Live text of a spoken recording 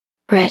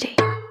ready.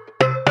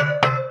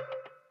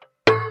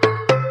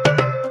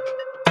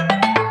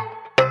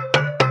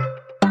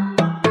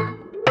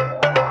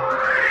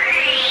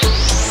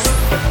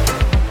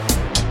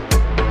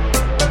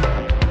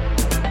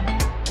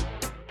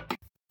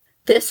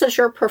 This is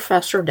your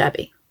Professor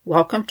Debbie.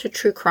 Welcome to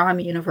True Crime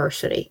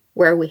University,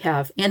 where we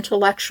have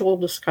intellectual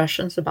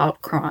discussions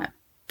about crime.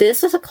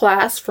 This is a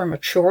class for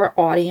mature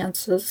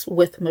audiences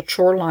with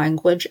mature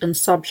language and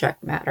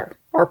subject matter.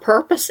 Our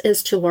purpose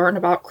is to learn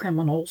about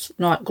criminals,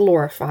 not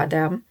glorify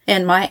them,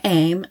 and my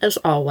aim, as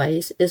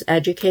always, is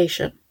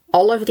education.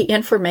 All of the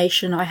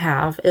information I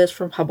have is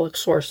from public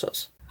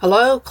sources.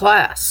 Hello,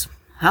 class.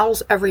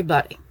 How's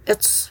everybody?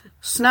 It's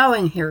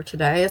snowing here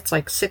today. It's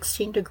like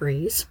 16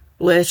 degrees,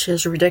 which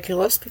is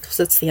ridiculous because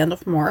it's the end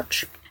of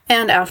March.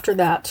 And after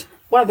that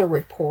weather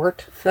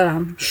report that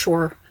I'm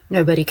sure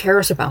nobody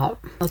cares about,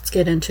 let's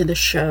get into the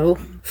show.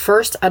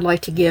 First, I'd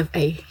like to give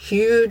a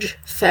huge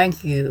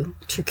thank you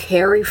to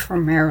Carrie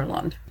from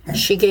Maryland.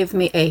 She gave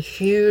me a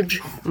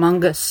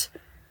humongous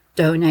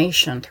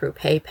donation through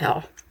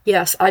PayPal.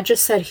 Yes, I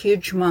just said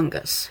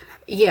humongous.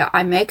 Yeah,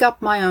 I make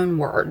up my own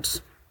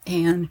words.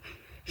 And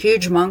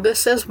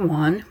humongous is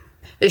one.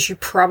 As you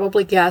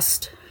probably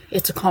guessed,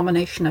 it's a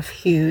combination of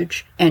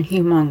huge and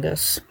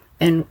humongous.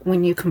 And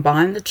when you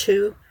combine the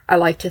two, I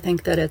like to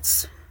think that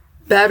it's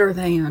better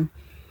than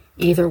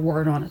either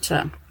word on its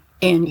own.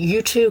 And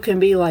you too can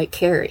be like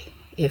Carrie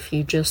if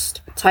you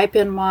just type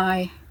in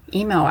my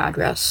email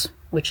address,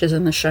 which is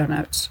in the show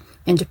notes,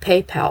 into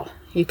PayPal.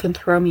 You can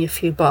throw me a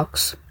few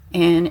bucks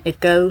and it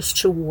goes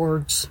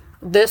towards.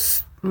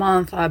 This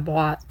month I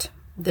bought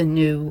the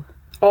new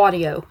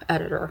audio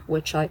editor,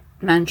 which I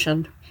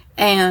mentioned.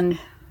 And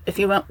if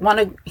you want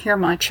to hear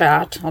my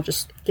chat, I'll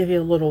just give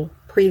you a little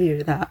preview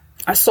of that.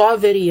 I saw a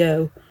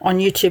video on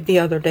YouTube the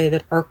other day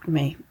that irked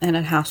me, and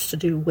it has to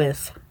do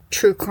with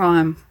true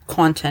crime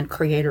content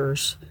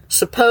creators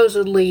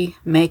supposedly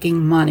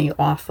making money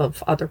off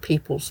of other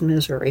people's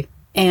misery.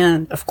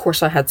 And of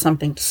course I had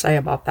something to say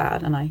about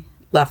that, and I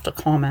left a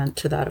comment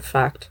to that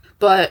effect.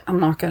 But I'm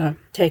not going to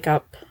take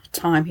up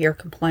time here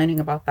complaining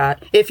about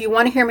that. If you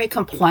want to hear me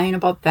complain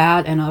about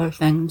that and other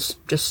things,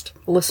 just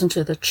listen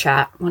to the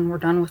chat when we're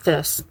done with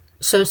this.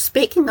 So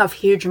speaking of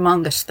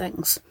humongous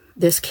things,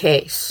 this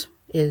case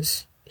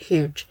is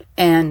huge.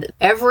 And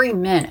every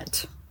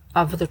minute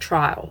of the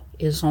trial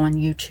is on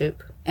YouTube.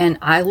 And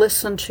I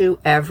listen to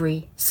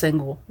every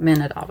single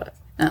minute of it.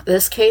 Now,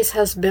 this case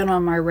has been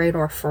on my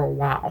radar for a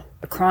while.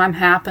 The crime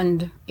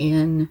happened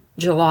in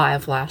July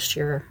of last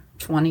year,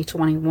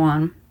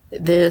 2021.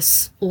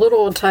 This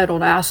little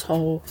entitled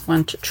asshole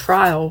went to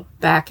trial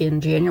back in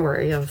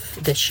January of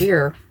this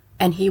year.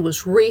 And he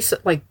was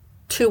like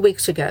 2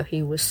 weeks ago,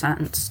 he was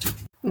sentenced.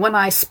 When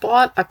I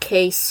spot a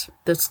case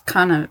that's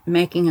kind of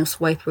making its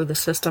way through the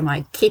system,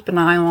 I keep an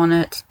eye on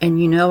it.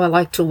 And I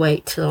like to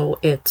wait till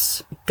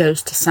it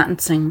goes to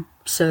sentencing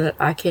so that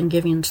I can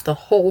give you the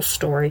whole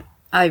story.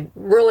 I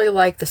really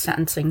like the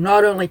sentencing,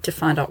 not only to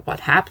find out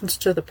what happens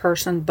to the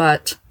person,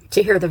 but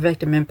to hear the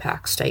victim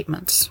impact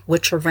statements,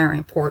 which are very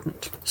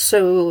important.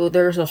 So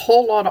there's a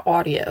whole lot of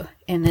audio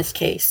in this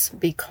case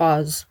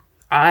because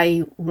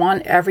I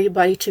want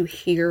everybody to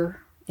hear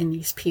in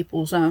these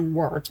people's own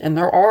words. And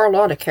there are a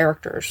lot of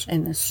characters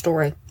in this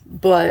story,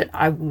 but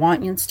I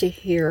want you to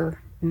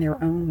hear in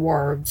their own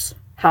words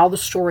how the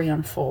story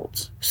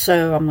unfolds.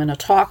 So I'm going to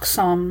talk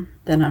some,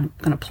 then I'm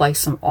going to play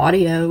some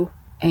audio,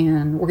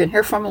 and we're going to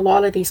hear from a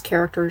lot of these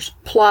characters,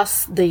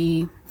 plus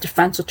the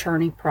defense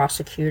attorney,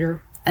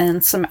 prosecutor,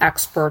 and some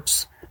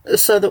experts,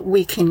 so that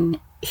we can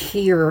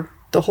hear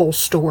the whole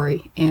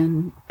story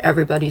in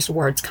everybody's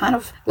words, kind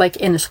of like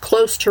in as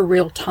close to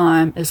real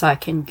time as I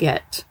can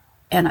get.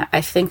 And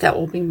I think that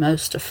will be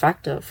most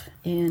effective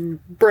in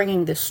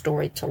bringing this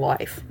story to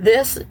life.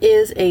 This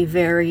is a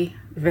very,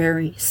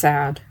 very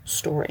sad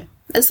story.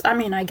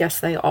 I guess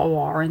they all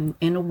are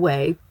in a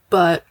way,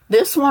 but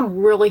this one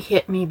really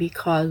hit me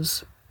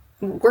because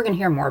we're going to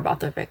hear more about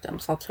the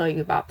victims. I'll tell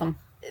you about them.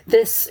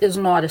 This is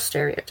not a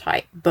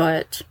stereotype,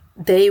 but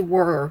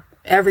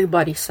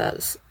everybody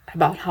says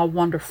about how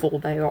wonderful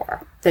they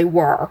are. They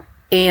were.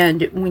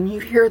 And when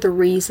you hear the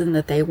reason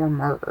that they were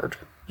murdered,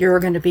 you're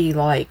going to be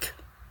like,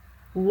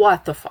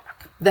 what the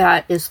fuck?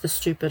 That is the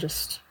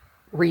stupidest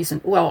reason.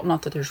 Well,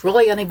 not that there's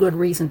really any good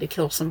reason to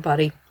kill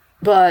somebody,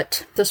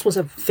 but this was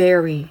a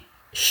very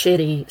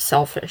shitty,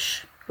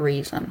 selfish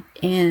reason.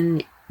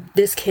 In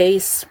this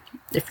case,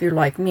 if you're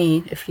like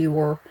me, if you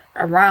were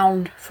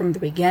around from the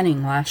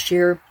beginning last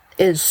year,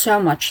 is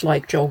so much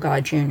like Joel Guy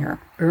Jr.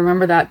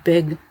 Remember that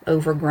big,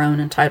 overgrown,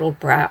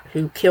 entitled brat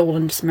who killed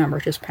and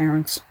dismembered his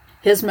parents?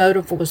 His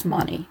motive was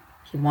money.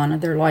 He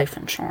wanted their life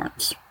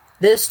insurance.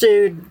 This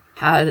dude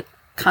had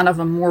kind of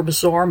a more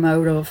bizarre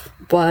motive,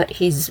 but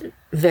he's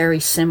very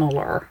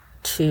similar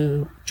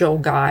to Joel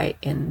Guy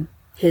in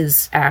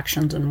his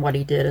actions and what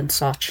he did and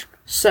such.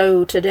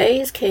 So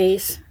today's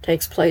case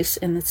takes place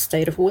in the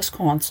state of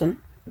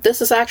Wisconsin.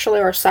 This is actually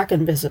our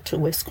second visit to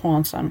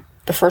Wisconsin.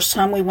 The first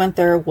time we went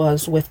there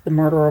was with the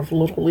murder of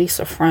little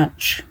Lisa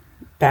French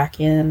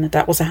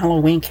that was a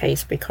Halloween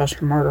case because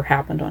her murder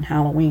happened on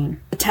Halloween.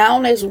 The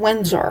town is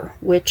Windsor,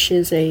 which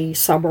is a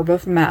suburb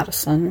of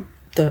Madison,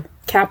 the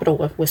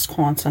capital of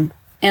Wisconsin.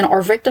 And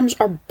our victims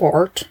are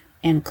Bart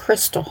and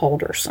Krista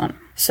Halderson.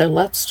 So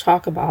let's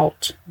talk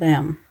about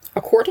them.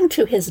 According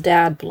to his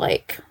dad,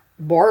 Blake,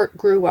 Bart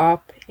grew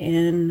up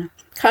in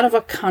kind of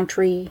a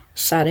country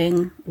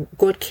setting,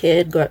 good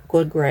kid, got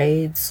good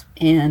grades,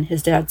 and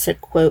his dad said,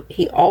 quote,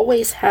 he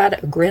always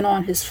had a grin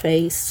on his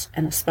face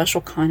and a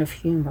special kind of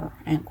humor,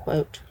 end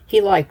quote.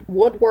 He liked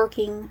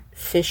woodworking,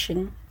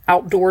 fishing,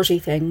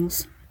 outdoorsy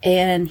things,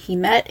 and he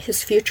met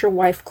his future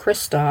wife,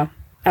 Krista,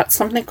 at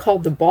something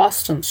called the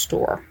Boston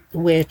Store,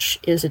 which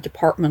is a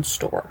department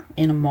store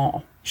in a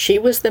mall. She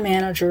was the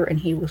manager and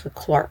he was a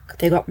clerk.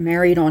 They got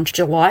married on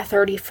July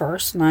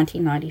 31st,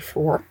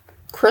 1994.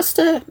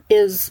 Krista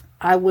is,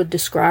 I would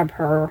describe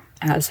her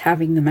as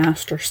having the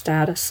master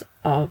status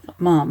of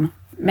mom.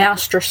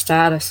 Master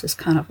status is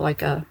kind of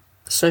like a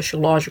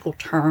sociological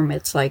term.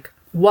 It's like,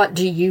 what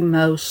do you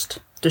most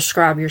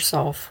describe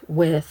yourself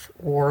with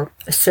or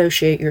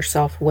associate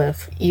yourself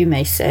with? You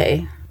may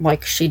say,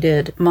 like she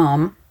did,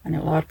 mom. I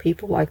know a lot of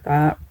people like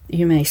that.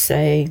 You may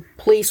say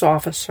police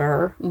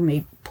officer. You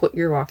may put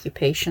your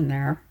occupation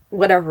there.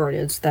 Whatever it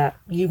is that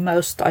you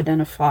most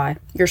identify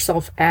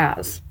yourself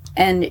as.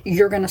 And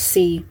you're going to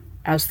see,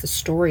 as the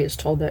story is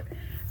told, that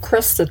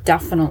Krista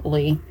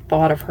definitely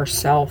thought of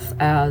herself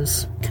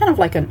as kind of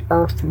like an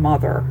earth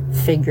mother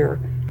figure.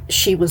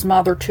 She was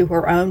mother to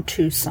her own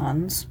 2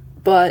 sons,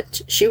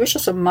 but she was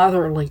just a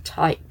motherly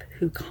type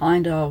who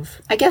kind of,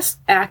 I guess,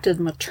 acted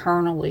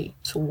maternally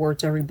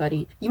towards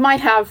everybody. You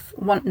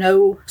might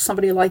know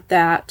somebody like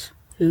that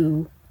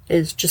who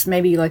is just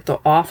maybe like the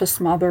office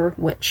mother,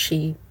 which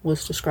she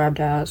was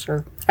described as,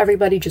 or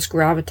everybody just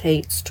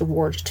gravitates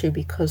towards too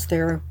because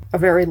they're a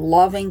very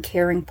loving,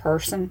 caring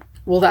person.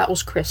 Well, that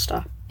was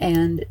Krista.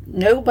 And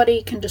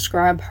nobody can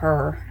describe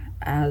her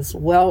as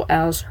well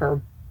as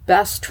her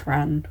best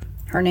friend.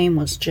 Her name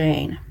was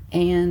Jane.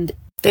 And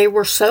they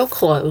were so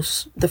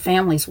close, the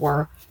families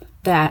were,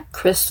 that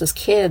Krista's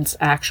kids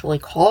actually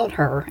called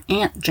her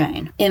Aunt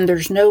Jane. And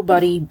there's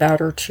nobody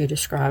better to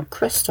describe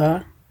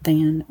Krista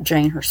than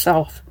Jane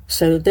herself.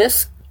 So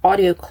this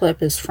audio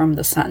clip is from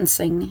the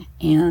sentencing,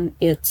 and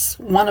it's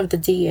one of the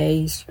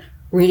DAs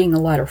reading a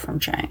letter from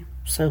Jane.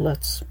 So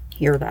let's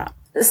hear that.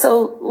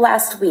 So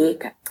last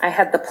week, I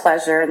had the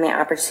pleasure and the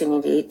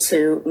opportunity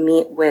to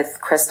meet with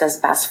Krista's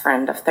best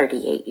friend of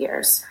 38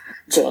 years,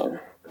 Jane.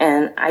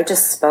 And I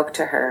just spoke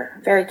to her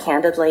very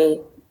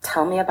candidly.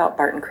 Tell me about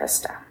Bart and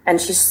Krista. And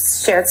she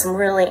shared some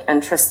really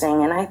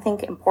interesting and I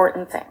think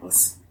important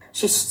things.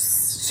 She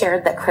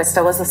shared that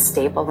Krista was a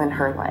staple in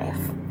her life,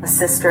 a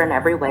sister in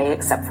every way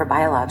except for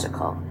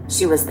biological.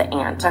 She was the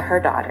aunt to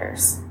her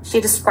daughters. She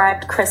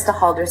described Krista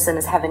Halderson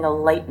as having a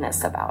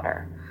lightness about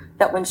her,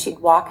 that when she'd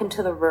walk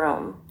into the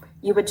room,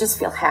 you would just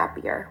feel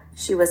happier.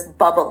 She was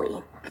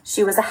bubbly.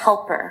 She was a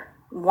helper,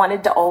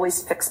 wanted to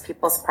always fix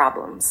people's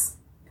problems.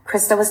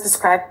 Krista was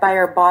described by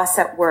her boss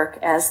at work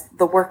as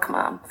the work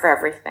mom for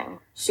everything.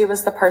 She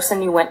was the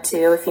person you went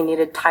to if you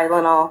needed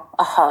Tylenol,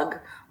 a hug,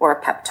 or a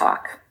pep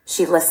talk.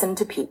 She listened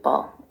to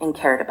people and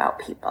cared about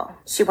people.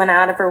 She went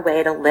out of her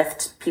way to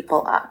lift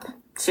people up.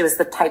 She was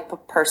the type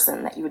of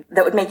person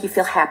that would make you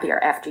feel happier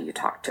after you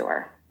talked to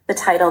her. The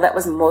title that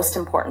was most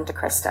important to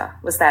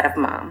Krista was that of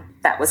mom.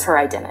 That was her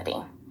identity.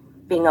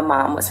 Being a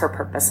mom was her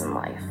purpose in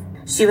life.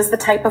 She was the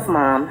type of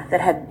mom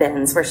that had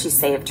bins where she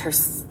saved her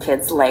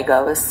kids'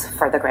 Legos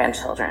for the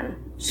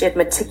grandchildren. She had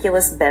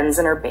meticulous bins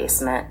in her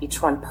basement,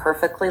 each one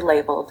perfectly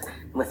labeled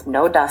with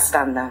no dust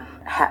on them,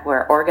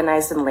 were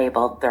organized and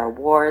labeled their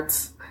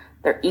awards,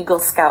 their Eagle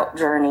Scout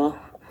journey,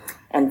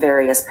 and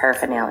various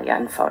paraphernalia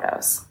and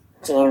photos.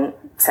 Jane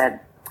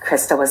said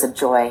Krista was a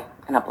joy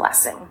and a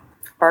blessing.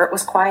 Bart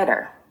was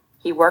quieter.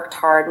 He worked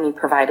hard and he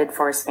provided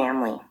for his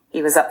family.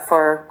 He was up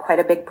for quite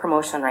a big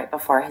promotion right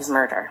before his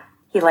murder.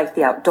 He liked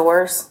the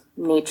outdoors,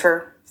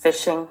 nature,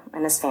 fishing,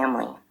 and his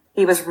family.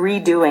 He was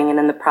redoing and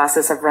in the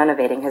process of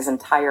renovating his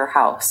entire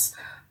house,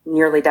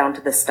 nearly down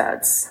to the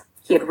studs.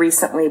 He had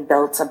recently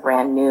built a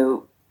brand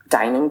new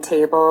dining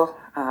table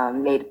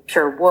made of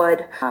pure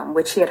wood,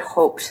 which he had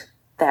hoped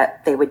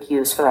that they would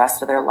use for the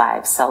rest of their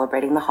lives,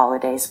 celebrating the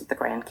holidays with the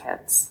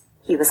grandkids.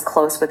 He was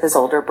close with his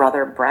older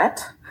brother,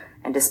 Brett,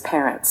 and his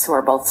parents, who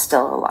are both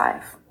still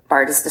alive.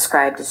 Bart is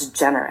described as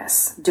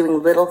generous,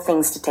 doing little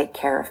things to take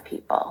care of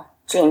people.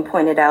 Jane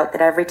pointed out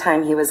that every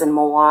time he was in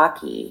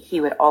Milwaukee, he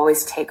would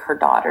always take her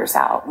daughters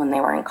out when they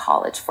were in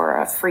college for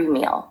a free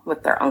meal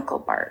with their Uncle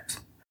Bart.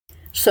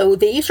 So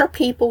these are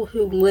people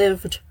who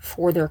lived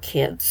for their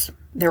kids.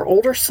 Their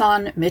older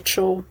son,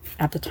 Mitchell,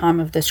 at the time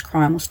of this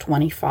crime was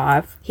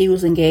 25. He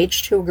was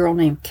engaged to a girl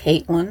named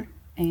Caitlin,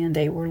 and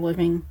they were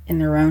living in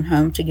their own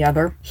home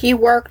together. He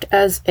worked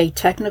as a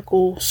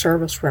technical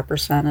service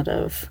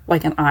representative,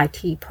 like an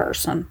IT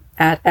person,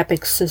 at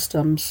Epic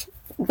Systems,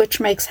 which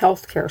makes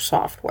healthcare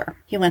software.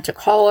 He went to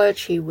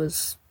college. He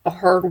was a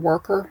hard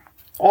worker.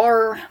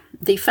 Our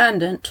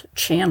defendant,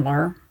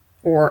 Chandler,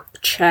 or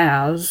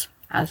Chaz,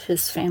 as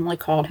his family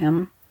called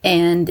him,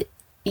 and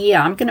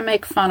yeah, I'm going to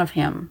make fun of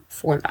him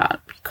for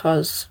that,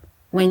 because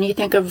when you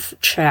think of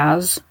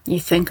Chaz, you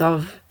think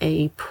of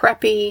a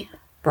preppy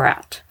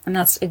brat, and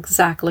that's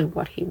exactly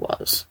what he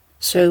was.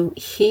 So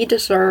he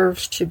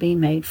deserves to be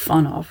made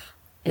fun of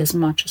as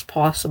much as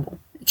possible.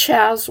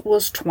 Chaz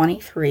was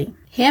 23.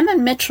 Him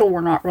and Mitchell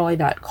were not really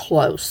that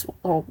close.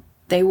 Well,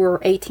 they were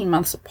 18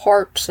 months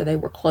apart, so they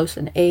were close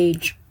in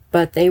age,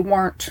 but they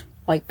weren't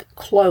like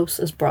close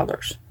as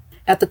brothers.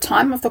 At the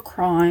time of the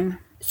crime,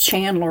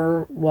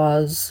 Chandler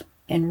was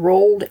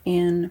enrolled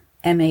in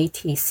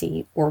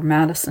MATC, or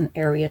Madison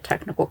Area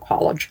Technical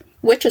College,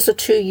 which is a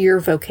 2-year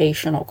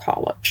vocational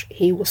college.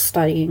 He was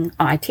studying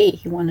IT.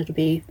 He wanted to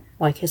be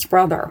like his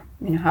brother,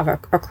 have a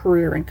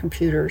career in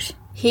computers.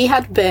 He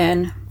had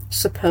been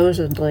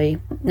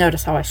supposedly,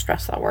 notice how I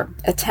stress that word,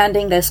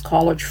 attending this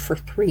college for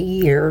 3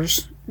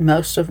 years,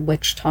 most of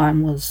which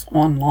time was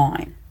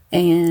online.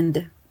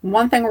 And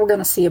one thing we're going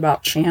to see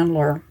about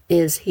Chandler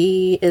is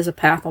he is a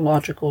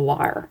pathological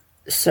liar.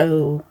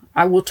 So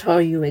I will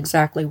tell you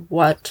exactly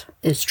what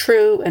is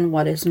true and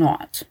what is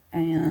not.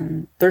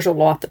 And there's a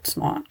lot that's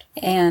not.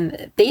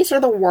 And these are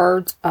the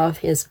words of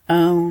his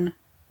own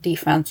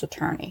defense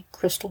attorney,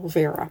 Crystal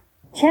Vera.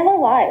 Chandler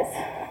lies.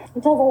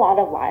 He tells a lot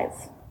of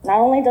lies. Not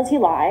only does he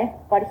lie,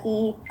 but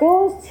he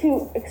goes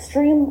to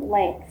extreme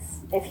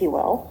lengths, if you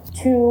will,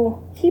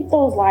 to keep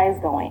those lies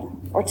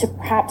going, or to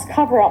perhaps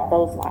cover up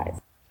those lies.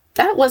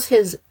 That was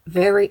his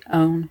very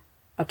own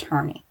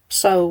attorney.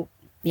 So,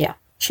 yeah.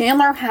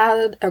 Chandler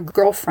had a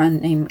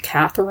girlfriend named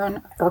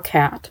Catherine, or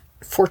Kat,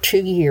 for 2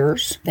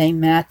 years. They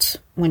met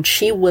when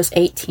she was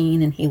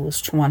 18 and he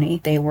was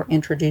 20. They were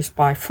introduced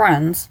by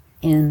friends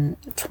in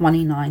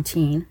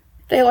 2019.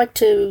 They liked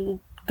to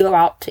go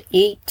out to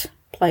eat,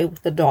 play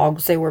with the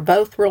dogs. They were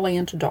both really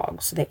into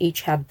dogs. They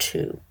each had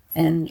 2.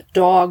 And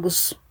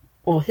dogs,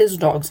 well, his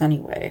dogs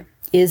anyway,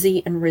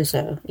 Izzy and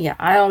Rizzo. Yeah,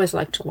 I always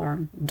like to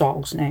learn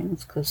dogs'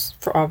 names because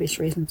for obvious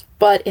reasons.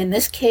 But in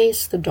this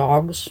case, the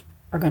dogs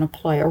are going to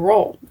play a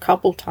role. A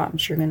couple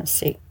times you're going to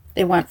see.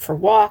 They went for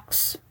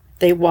walks.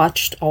 They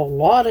watched a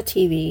lot of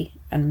TV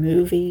and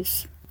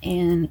movies.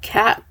 And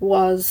Kat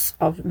was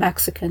of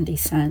Mexican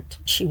descent.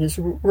 She was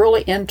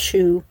really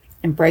into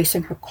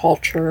embracing her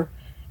culture.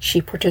 She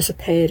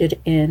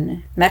participated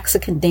in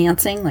Mexican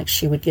dancing, like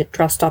she would get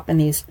dressed up in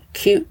these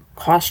cute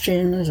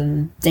costumes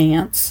and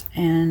dance.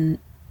 And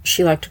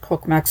she liked to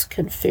cook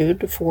Mexican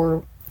food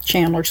for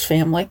Chandler's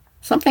family.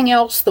 Something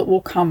else that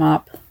will come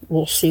up,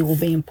 we'll see will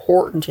be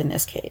important in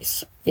this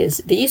case, is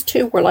these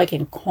two were like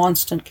in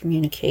constant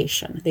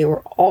communication. They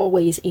were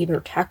always either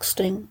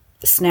texting,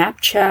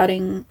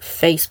 Snapchatting,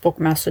 Facebook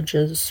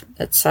messages,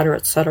 etc.,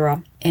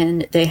 etc.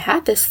 And they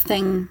had this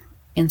thing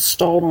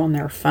installed on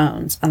their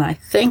phones. And I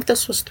think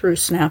this was through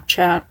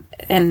Snapchat.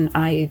 And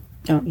I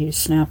don't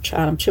use Snapchat.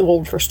 I'm too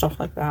old for stuff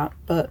like that.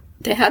 But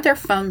they had their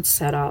phones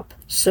set up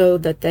so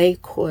that they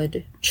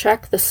could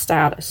check the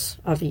status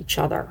of each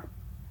other.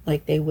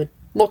 Like they would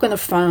look on the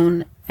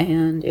phone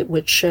and it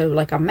would show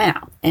like a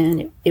map.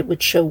 And it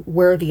would show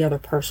where the other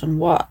person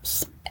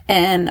was.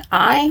 And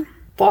I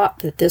thought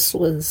that this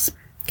was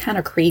kind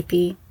of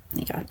creepy.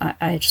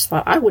 I just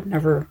thought I would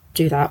never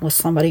do that with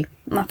somebody.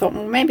 And I thought,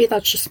 well, maybe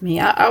that's just me.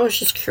 I was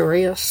just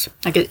curious.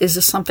 Like, is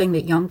this something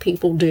that young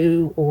people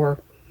do, or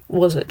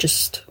was it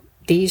just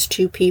these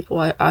two people?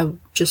 I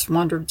just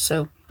wondered.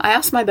 So I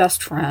asked my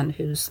best friend,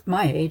 who's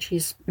my age,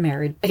 he's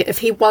married, if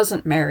he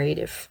wasn't married,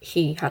 if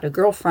he had a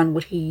girlfriend,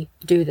 would he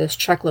do this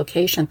check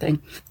location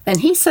thing?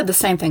 And he said the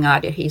same thing I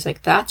did. He's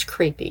like, that's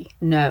creepy.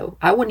 No,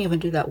 I wouldn't even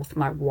do that with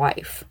my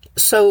wife.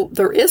 So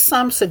there is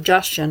some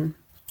suggestion.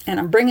 And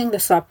I'm bringing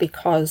this up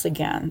because,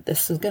 again,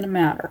 this is going to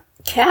matter.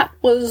 Kat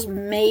was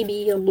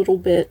maybe a little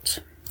bit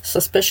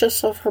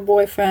suspicious of her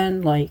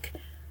boyfriend. Like,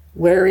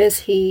 where is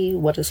he?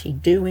 What is he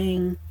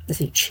doing? Is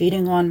he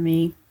cheating on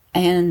me?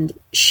 And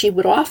she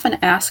would often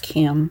ask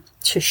him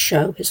to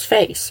show his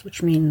face,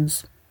 which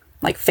means,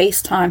 like,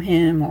 FaceTime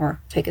him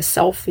or take a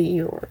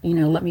selfie or,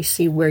 let me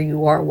see where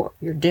you are, what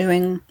you're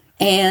doing.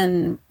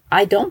 And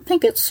I don't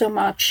think it's so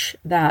much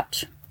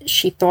that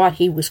she thought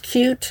he was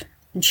cute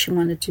and she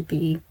wanted to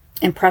be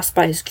impressed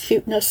by his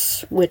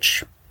cuteness,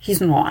 which he's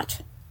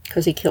not,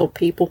 because he killed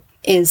people,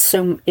 and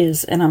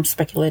I'm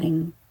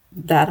speculating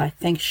that I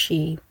think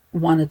she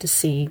wanted to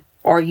see,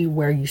 are you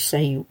where you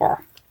say you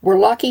are? We're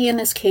lucky in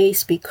this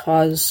case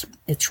because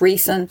it's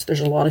recent. There's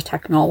a lot of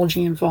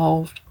technology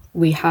involved.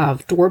 We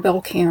have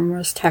doorbell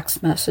cameras,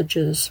 text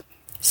messages,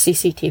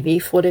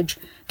 CCTV footage.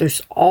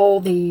 There's all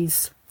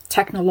these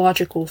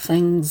technological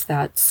things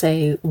that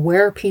say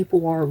where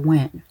people are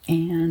when,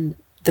 and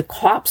the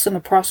cops and the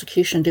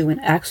prosecution do an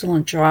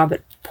excellent job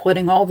at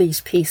putting all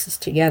these pieces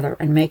together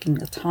and making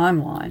the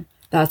timeline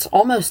that's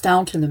almost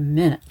down to the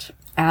minute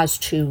as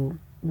to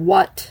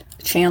what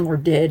Chandler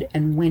did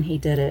and when he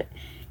did it.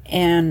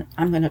 And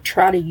I'm going to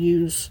try to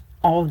use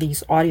all of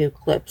these audio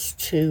clips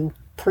to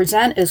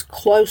present as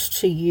close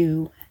to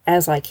you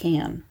as I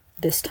can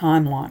this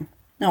timeline.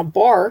 Now,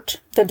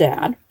 Bart, the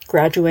dad,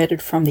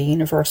 graduated from the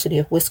University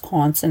of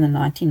Wisconsin in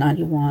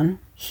 1991.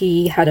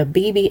 He had a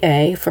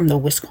BBA from the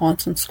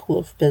Wisconsin School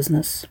of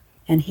Business.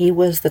 and he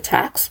was the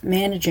tax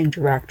managing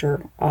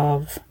director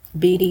of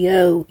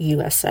BDO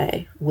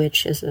USA,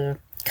 which is a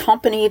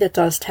company that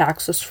does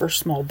taxes for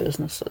small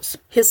businesses.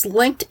 His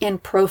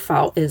LinkedIn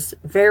profile is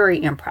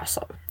very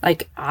impressive.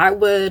 Like, I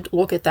would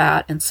look at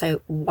that and say,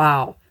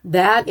 wow,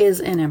 that is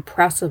an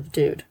impressive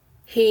dude.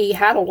 He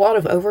had a lot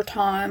of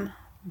overtime,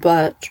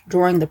 but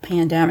during the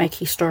pandemic,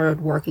 he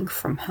started working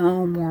from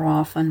home more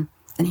often,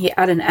 and he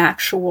had an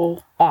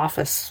actual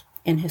office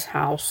in his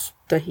house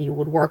that he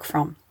would work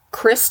from.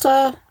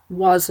 Krista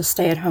was a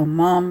stay-at-home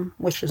mom,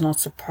 which is not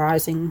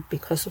surprising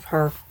because of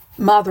her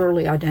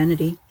motherly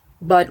identity.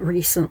 But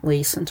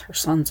recently, since her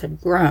sons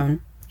had grown,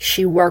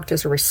 she worked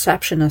as a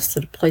receptionist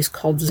at a place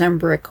called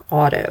Zembrick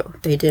Auto.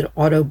 They did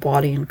auto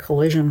body and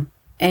collision.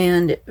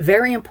 And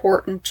very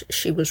important,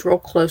 she was real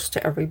close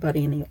to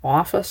everybody in the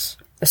office,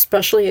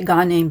 especially a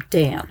guy named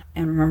Dan.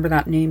 And remember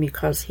that name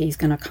because he's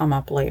going to come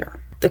up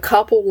later. The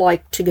couple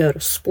liked to go to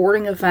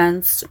sporting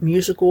events,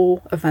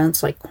 musical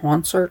events like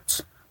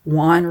concerts,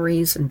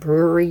 wineries and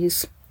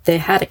breweries. They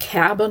had a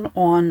cabin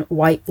on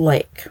White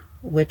Lake,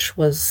 which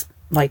was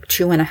like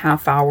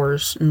 2.5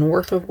 hours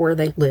north of where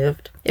they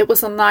lived. It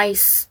was a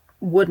nice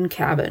wooden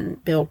cabin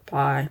built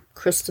by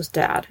Krista's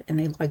dad, and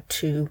they liked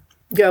to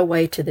go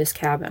away to this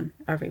cabin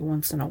every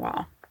once in a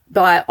while.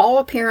 By all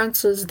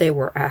appearances, they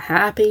were a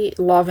happy,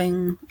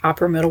 loving,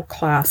 upper middle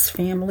class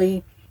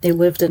family. They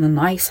lived in a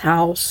nice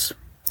house.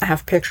 I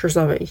have pictures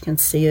of it. You can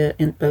see it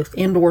in both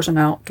indoors and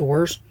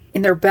outdoors.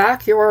 In their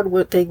backyard,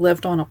 they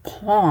lived on a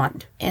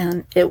pond,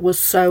 and it was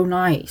so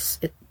nice.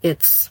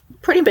 It's a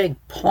pretty big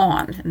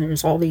pond, and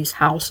there's all these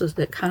houses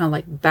that kind of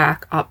like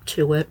back up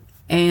to it.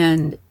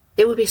 And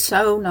it would be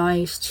so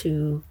nice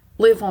to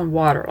live on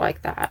water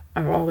like that.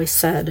 I've always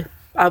said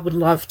I would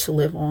love to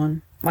live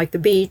on like the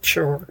beach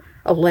or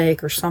a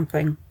lake or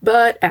something.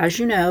 But as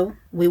you know,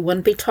 we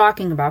wouldn't be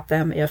talking about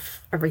them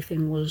if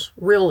everything was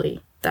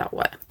really that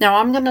way. Now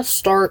I'm going to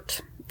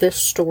start this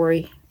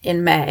story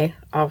in May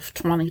of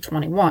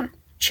 2021.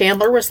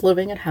 Chandler was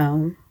living at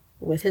home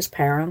with his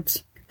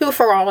parents, who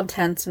for all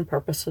intents and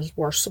purposes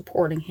were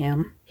supporting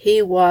him.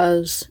 He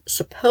was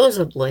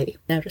supposedly,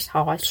 notice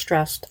how I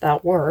stressed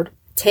that word,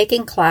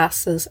 taking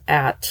classes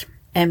at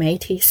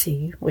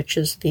MATC, which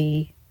is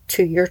the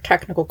 2-year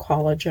technical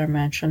college I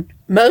mentioned.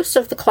 Most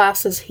of the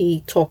classes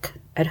he took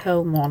at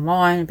home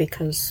online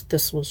because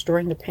this was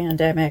during the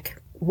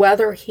pandemic.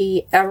 Whether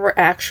he ever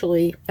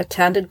actually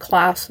attended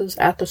classes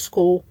at the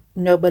school,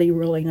 nobody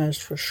really knows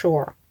for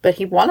sure. But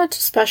he wanted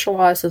to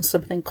specialize in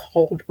something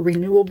called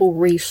renewable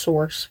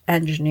resource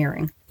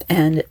engineering.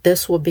 And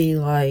this would be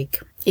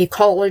like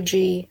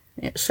ecology,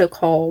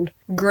 so-called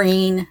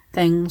green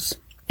things.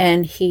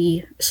 And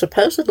he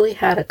supposedly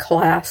had a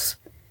class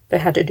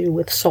that had to do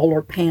with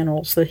solar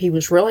panels that he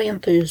was really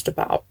enthused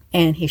about.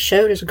 And he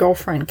showed his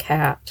girlfriend,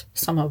 Kat,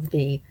 some of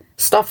the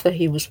stuff that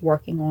he was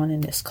working on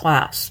in this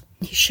class.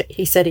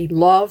 He said he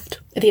loved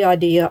the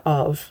idea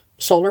of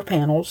solar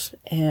panels,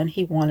 and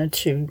he wanted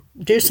to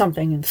do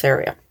something in this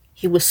area.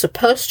 He was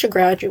supposed to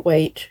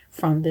graduate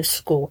from this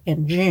school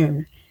in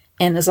June,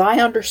 and as I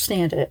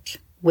understand it,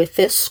 with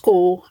this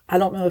school, I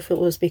don't know if it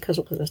was because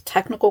it was a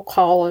technical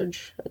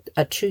college,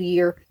 a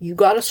 2-year, you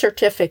got a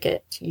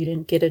certificate, you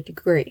didn't get a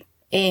degree.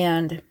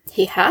 And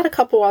he had a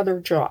couple other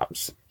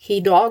jobs. He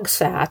dog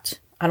sat.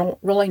 I don't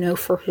really know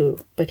for who,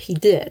 but he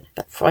did.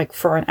 Like,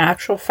 for an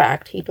actual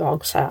fact, he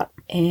dog sat.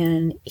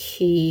 And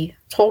he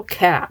told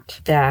Kat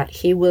that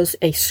he was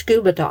a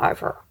scuba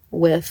diver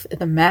with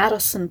the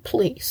Madison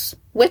Police,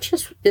 which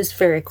is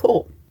very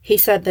cool. He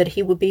said that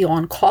he would be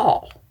on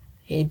call.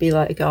 He'd be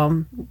like,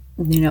 I'm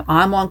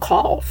on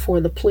call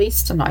for the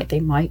police tonight. They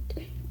might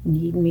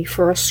need me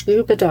for a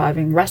scuba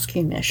diving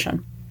rescue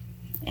mission.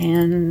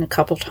 And a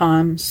couple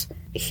times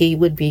he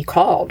would be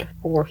called,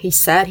 or he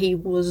said he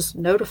was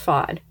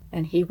notified,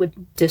 and he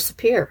would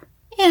disappear.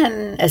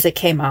 And as it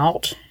came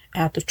out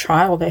at the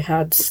trial, they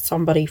had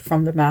somebody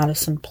from the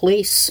Madison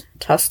Police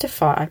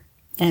testify,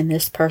 and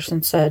this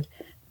person said,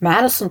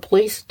 Madison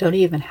Police don't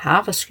even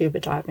have a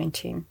scuba diving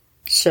team.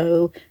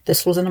 So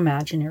this was an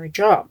imaginary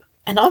job.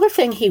 Another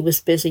thing he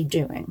was busy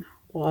doing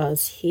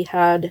was he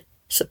had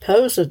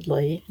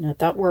supposedly, note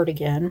that word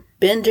again,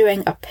 been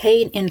doing a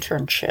paid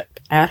internship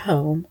at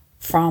home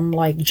from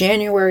like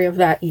January of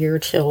that year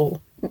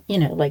till,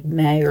 like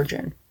May or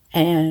June.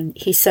 And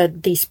he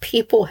said these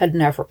people had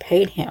never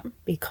paid him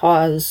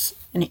because,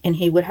 and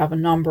he would have a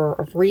number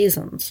of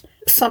reasons.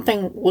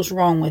 Something was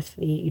wrong with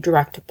the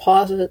direct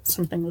deposit,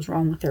 something was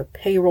wrong with their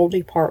payroll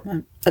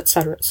department,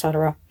 etc.,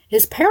 etc.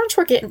 His parents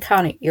were getting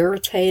kind of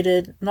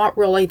irritated, not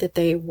really that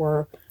they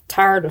were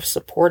tired of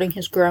supporting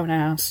his grown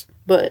ass,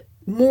 but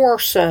more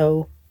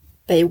so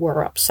they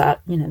were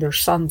upset. Their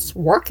son's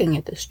working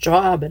at this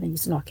job and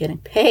he's not getting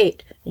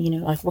paid.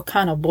 Like, what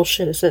kind of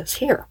bullshit is this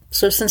here?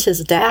 So since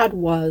his dad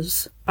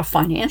was a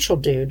financial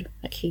dude,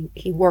 like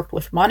he worked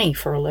with money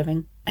for a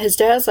living, his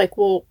dad's like,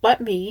 well,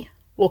 let me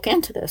look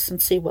into this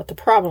and see what the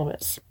problem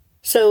is.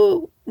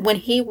 So when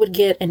he would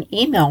get an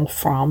email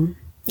from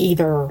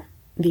either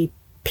the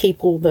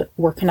people that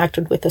were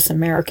connected with this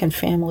American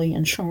Family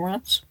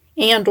Insurance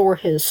and or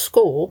his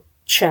school,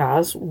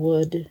 Chaz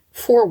would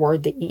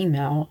forward the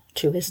email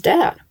to his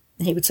dad.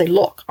 And he would say,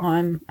 look,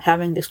 I'm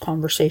having this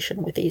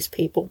conversation with these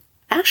people.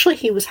 Actually,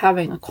 he was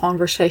having a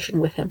conversation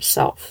with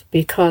himself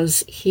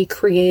because he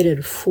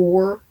created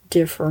 4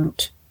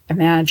 different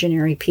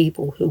imaginary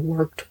people who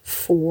worked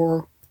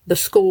for the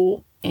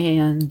school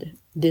and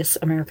this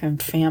American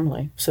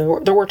family. So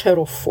there were a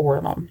total 4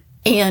 of them.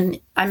 And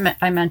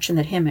I mentioned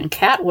that him and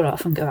Kat would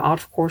often go out,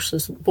 of course,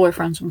 as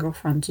boyfriends and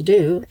girlfriends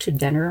do, to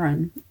dinner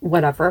and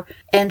whatever.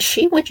 And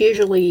she would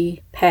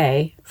usually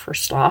pay for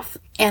stuff.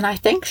 And I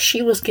think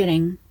she was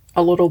getting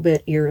a little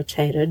bit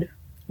irritated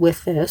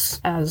with this,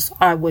 as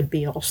I would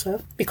be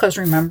also. Because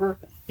remember,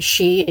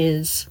 she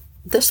is,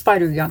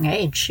 despite her young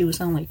age, she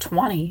was only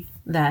 20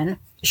 then.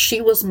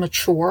 She was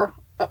mature,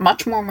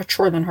 much more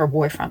mature than her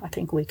boyfriend, I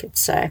think we could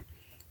say.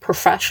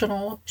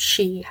 Professional.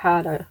 She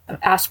had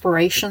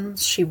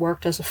aspirations. She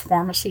worked as a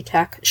pharmacy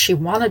tech. She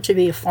wanted to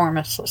be a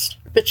pharmacist,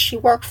 but she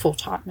worked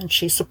full-time and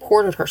she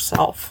supported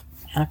herself.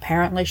 And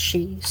apparently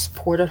she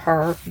supported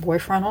her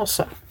boyfriend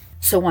also.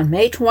 So on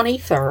May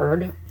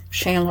 23rd,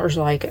 Chandler's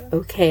like,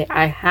 okay,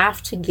 I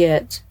have to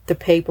get the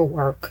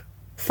paperwork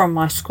from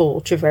my school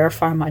to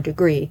verify my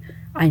degree.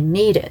 I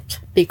need it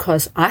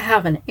because I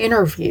have an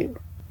interview.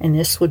 And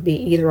this would be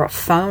either a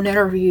phone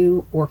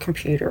interview or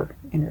computer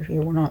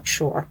interview. We're not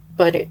sure.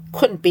 But it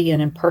couldn't be an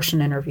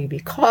in-person interview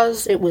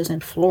because it was in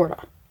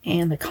Florida.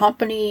 And the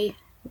company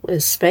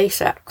was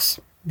SpaceX.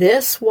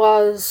 This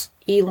was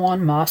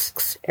Elon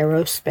Musk's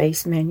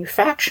aerospace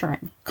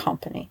manufacturing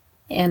company.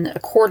 And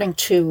according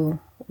to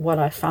what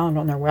I found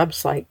on their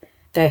website,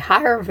 they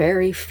hire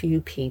very few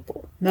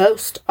people.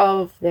 Most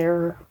of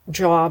their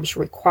jobs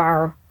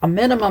require a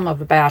minimum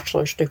of a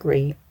bachelor's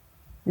degree.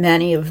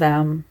 Many of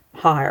them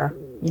hire,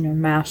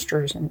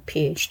 masters and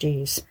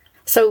PhDs.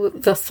 So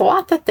the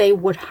thought that they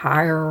would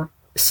hire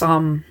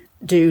some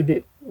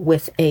dude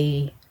with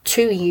a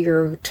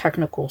 2-year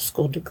technical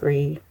school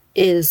degree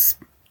is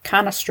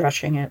kind of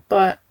stretching it,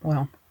 but,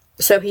 well.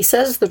 So he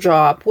says the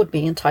job would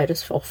be in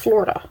Titusville,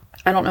 Florida.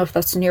 I don't know if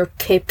that's near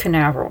Cape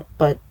Canaveral,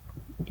 but,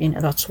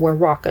 that's where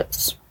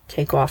rockets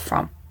take off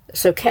from.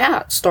 So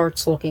Kat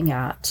starts looking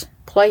at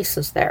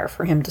places there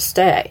for him to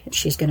stay.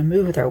 She's going to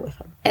move there with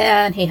him.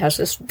 And he has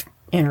this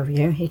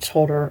interview. He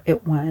told her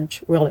it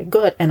went really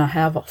good, and I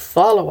have a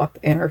follow-up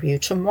interview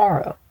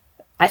tomorrow.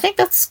 I think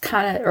that's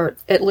kind of, or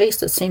at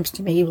least it seems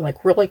to me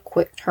like really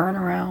quick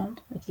turnaround.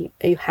 Like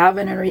you have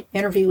an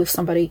interview with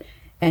somebody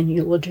and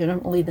you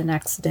legitimately the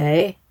next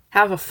day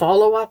have a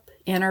follow-up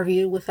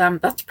interview with them.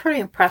 That's pretty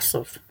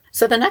impressive.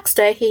 So the next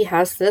day he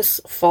has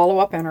this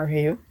follow-up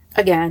interview.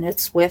 Again,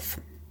 it's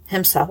with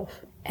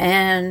himself.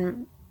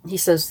 And he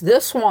says,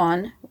 this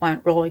one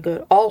went really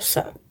good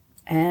also.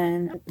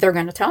 And they're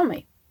going to tell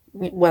me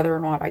whether or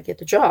not I get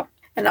the job.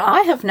 And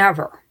I have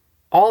never,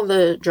 all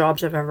the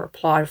jobs I've ever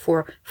applied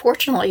for,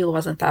 fortunately it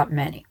wasn't that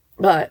many,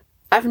 but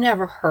I've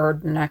never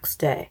heard the next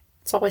day.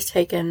 It's always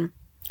taken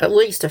at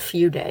least a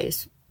few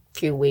days,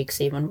 few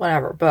weeks even,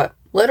 whatever. But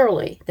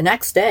literally the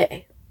next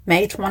day,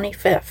 May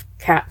 25th,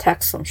 Kat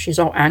texts him. She's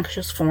all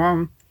anxious for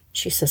him.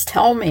 She says,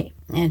 tell me.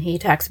 And he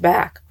texts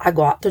back, I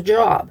got the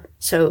job.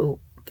 So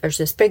there's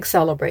this big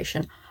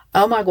celebration.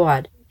 Oh my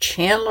God,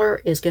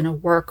 Chandler is going to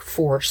work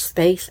for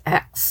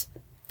SpaceX.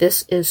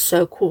 This is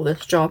so cool.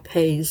 This job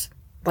pays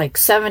like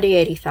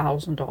 $70,000,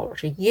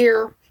 $80,000 a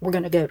year. We're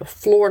going to go to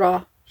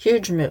Florida.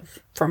 Huge move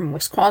from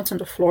Wisconsin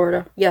to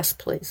Florida. Yes,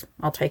 please.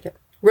 I'll take it.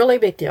 Really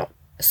big deal.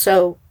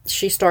 So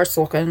she starts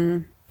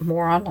looking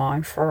more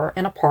online for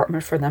an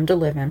apartment for them to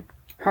live in.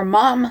 Her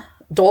mom,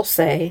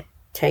 Dulce,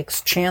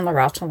 takes Chandler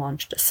out to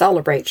lunch to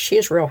celebrate. She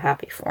is real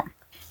happy for him.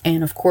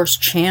 And of course,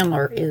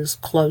 Chandler is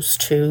close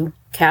to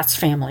Kat's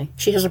family.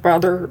 She has a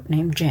brother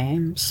named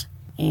James.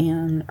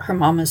 And her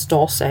mom is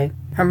Dulce.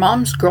 Her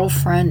mom's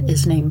girlfriend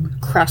is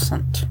named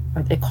Crescent,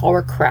 or they call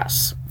her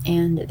Cress.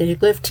 And they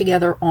live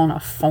together on a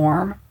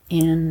farm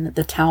in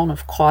the town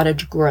of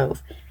Cottage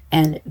Grove.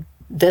 And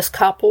this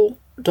couple,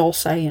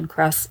 Dulce and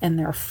Cress, and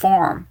their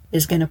farm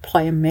is going to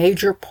play a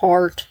major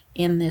part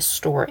in this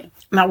story.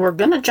 Now we're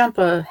going to jump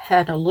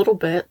ahead a little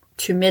bit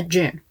to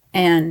mid-June.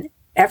 And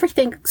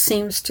everything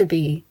seems to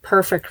be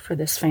perfect for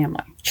this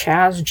family.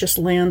 Chaz just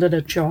landed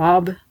a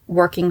job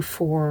working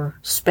for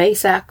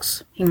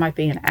SpaceX. He might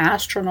be an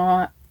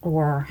astronaut,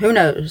 or who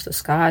knows, the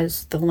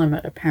sky's the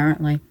limit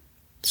apparently.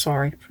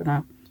 Sorry for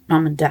that.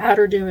 Mom and Dad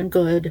are doing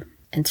good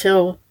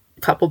until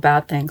a couple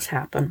bad things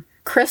happen.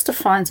 Krista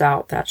finds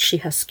out that she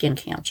has skin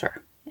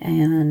cancer,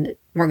 and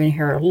we're going to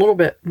hear a little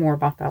bit more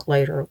about that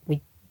later.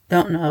 We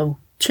don't know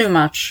too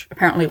much.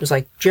 Apparently it was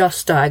like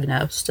just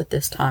diagnosed at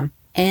this time.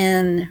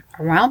 And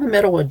around the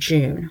middle of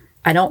June,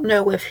 I don't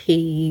know if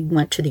he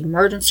went to the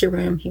emergency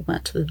room, he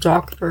went to the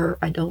doctor.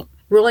 I don't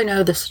really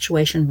know the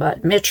situation,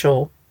 but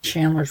Mitchell,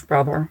 Chandler's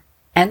brother,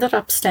 ended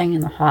up staying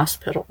in the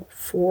hospital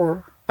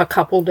for a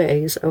couple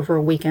days over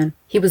a weekend.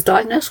 He was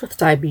diagnosed with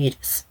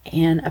diabetes,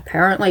 and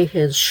apparently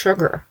his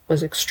sugar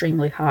was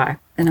extremely high.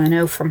 And I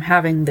know from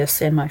having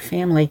this in my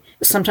family,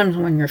 sometimes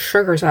when your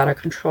sugar's out of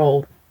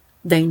control,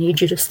 they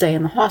need you to stay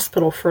in the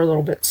hospital for a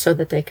little bit so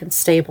that they can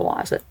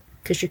stabilize it.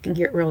 because you can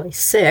get really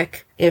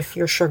sick if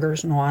your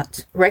sugar's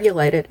not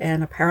regulated,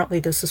 and apparently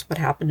this is what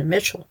happened to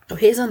Mitchell. So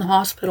he's in the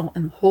hospital,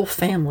 and the whole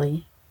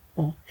family,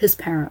 well, his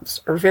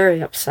parents, are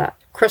very upset.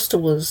 Krista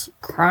was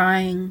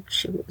crying.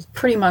 She was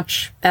pretty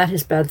much at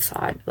his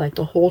bedside, like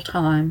the whole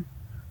time,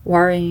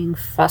 worrying,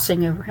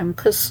 fussing over him,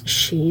 because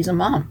she's a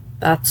mom.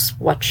 That's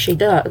what she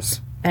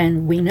does.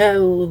 And we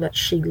know that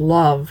she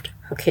loved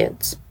her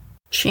kids.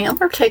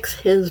 Chandler takes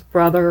his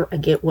brother a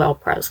get well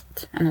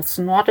present, and it's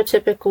not a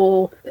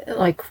typical,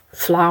 like,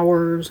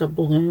 flowers, a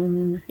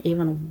balloon,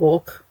 even a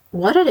book.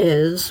 What it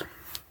is,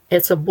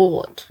 it's a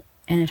bullet,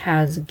 and it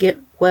has get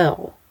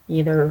well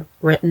either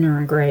written or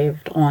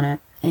engraved on it.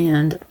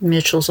 And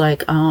Mitchell's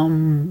like,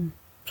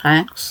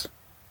 thanks,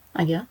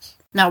 I guess.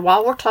 Now,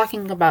 while we're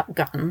talking about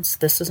guns,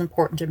 this is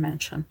important to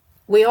mention.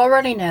 We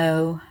already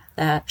know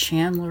that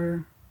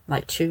Chandler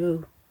liked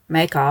to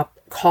make up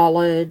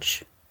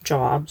college,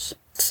 jobs,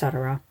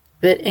 etc.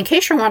 But in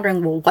case you're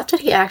wondering, well, what did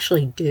he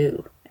actually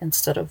do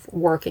instead of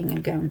working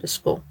and going to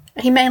school?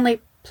 He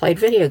mainly played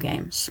video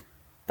games.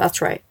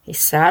 That's right. He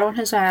sat on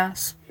his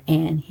ass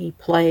and he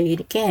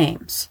played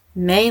games.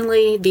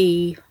 Mainly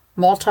the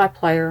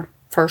multiplayer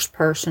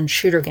first-person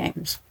shooter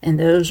games. And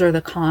those are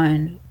the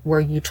kind where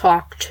you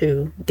talk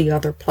to the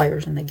other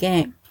players in the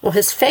game. Well,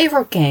 his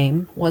favorite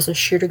game was a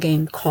shooter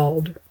game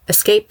called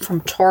Escape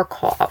from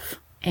Tarkov.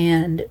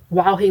 And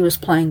while he was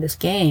playing this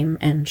game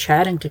and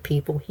chatting to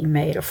people, he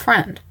made a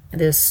friend.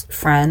 This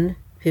friend,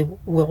 who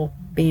will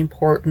be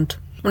important.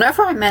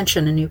 Whenever I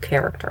mention a new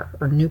character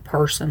or new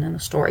person in a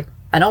story,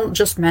 I don't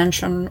just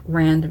mention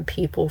random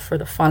people for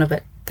the fun of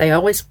it. They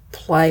always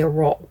play a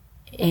role.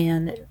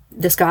 And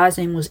this guy's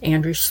name was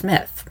Andrew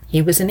Smith.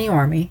 He was in the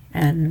Army,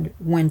 and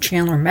when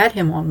Chandler met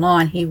him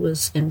online, he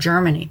was in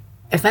Germany.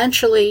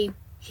 Eventually,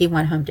 he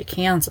went home to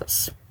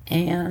Kansas.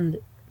 And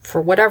for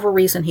whatever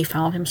reason, he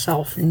found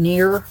himself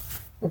near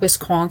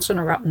Wisconsin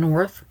or up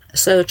north.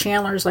 So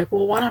Chandler's like,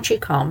 well, why don't you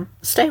come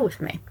stay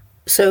with me?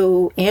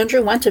 So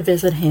Andrew went to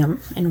visit him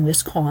in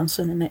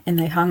Wisconsin, and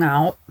they hung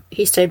out.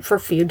 He stayed for a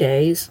few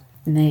days,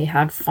 and they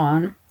had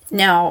fun.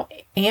 Now,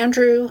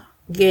 Andrew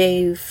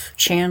gave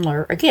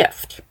Chandler a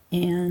gift,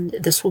 and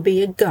this will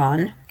be a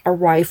gun, a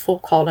rifle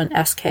called an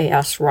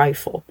SKS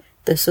rifle.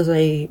 This is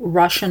a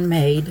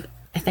Russian-made,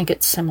 I think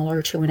it's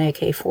similar to an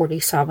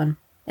AK-47.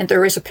 And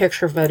there is a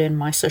picture of it in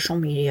my social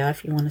media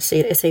if you want to see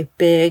it. It's a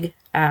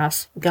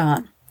big-ass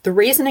gun. The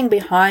reasoning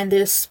behind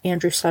this,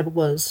 Andrew said,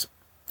 was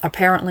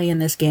apparently in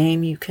this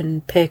game you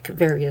can pick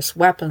various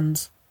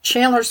weapons.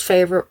 Chandler's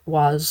favorite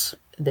was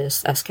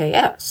this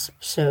SKS.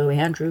 So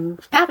Andrew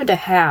happened to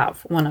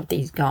have one of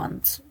these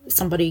guns.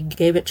 Somebody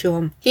gave it to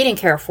him. He didn't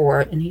care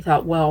for it, and he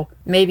thought, well,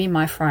 maybe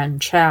my friend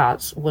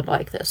Chaz would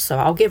like this, so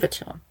I'll give it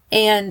to him.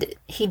 And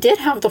he did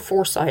have the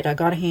foresight, I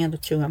gotta hand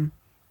it to him.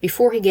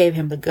 Before he gave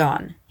him the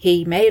gun,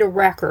 he made a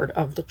record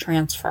of the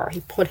transfer. He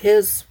put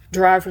his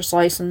driver's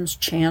license,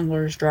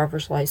 Chandler's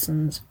driver's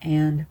license,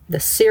 and the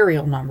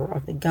serial number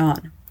of the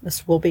gun.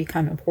 This will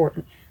become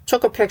important.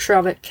 Took a picture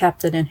of it,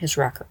 kept it in his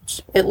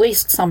records. At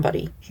least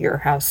somebody here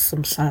has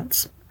some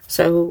sense.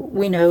 So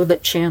we know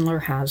that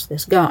Chandler has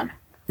this gun.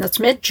 It's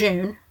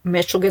mid-June.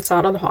 Mitchell gets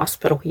out of the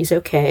hospital. He's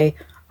okay.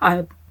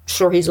 I'm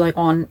sure he's like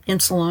on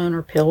insulin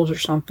or pills or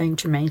something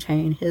to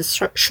maintain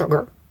his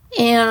sugar.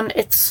 And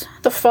it's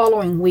the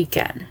following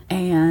weekend,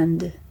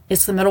 and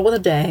it's the middle of the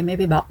day,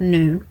 maybe about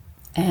noon,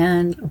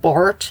 and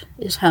Bart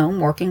is home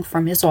working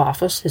from his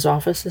office. His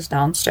office is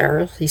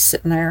downstairs. He's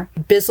sitting there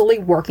busily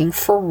working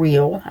for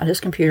real at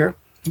his computer,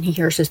 and he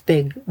hears this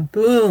big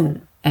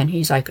boom, and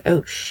he's like,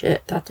 oh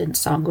shit, that didn't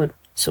sound good.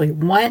 So he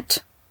went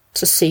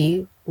to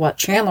see what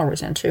Chandler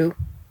was into,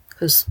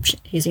 because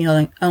he's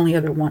the only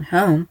other one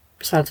home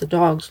besides the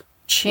dogs.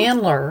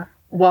 Chandler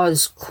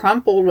was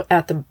crumpled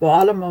at the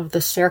bottom of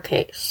the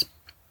staircase,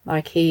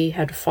 like he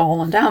had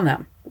fallen down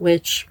them,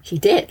 which he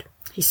did.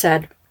 He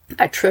said,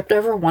 I tripped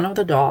over one of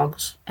the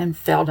dogs and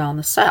fell down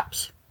the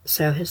steps.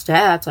 So his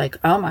dad's like,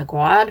 oh my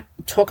God,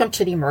 took him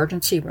to the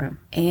emergency room.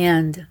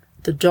 And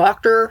the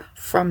doctor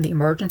from the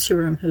emergency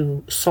room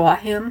who saw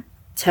him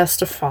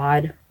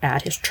testified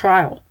at his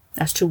trial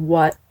as to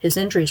what his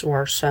injuries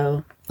were.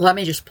 So let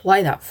me just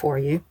play that for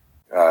you.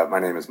 My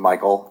name is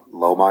Michael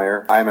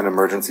Lohmeyer. I'm an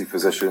emergency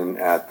physician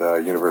at the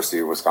University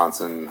of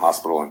Wisconsin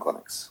Hospital and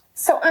Clinics.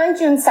 So on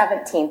June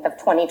 17th of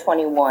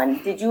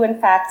 2021, did you in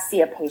fact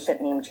see a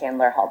patient named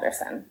Chandler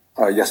Halderson?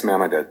 Yes,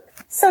 ma'am, I did.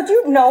 So do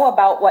you know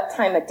about what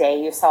time of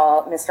day you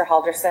saw Mr.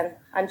 Halderson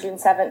on June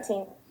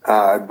 17th?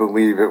 I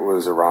believe it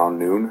was around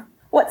noon.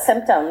 What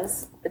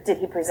symptoms did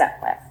he present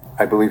with?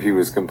 I believe he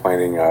was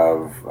complaining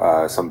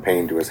of some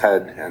pain to his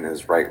head and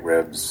his right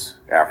ribs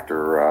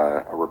after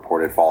a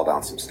reported fall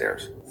down some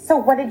stairs. So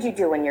what did you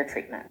do in your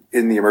treatment?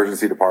 In the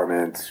emergency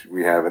department,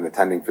 we have an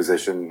attending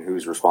physician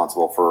who's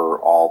responsible for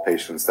all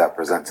patients that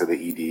present to the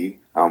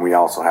ED. We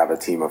also have a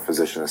team of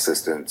physician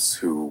assistants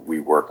who we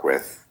work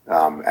with.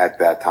 At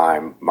that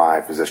time,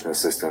 my physician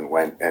assistant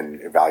went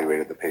and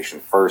evaluated the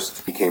patient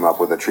first. He came up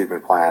with a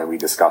treatment plan. We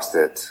discussed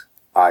it.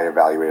 I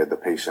evaluated the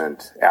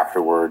patient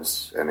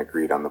afterwards and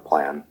agreed on the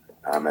plan,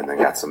 and then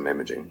got some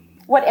imaging.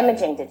 What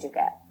imaging did you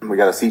get? We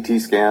got a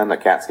CT scan, a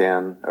CAT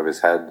scan of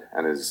his head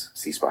and his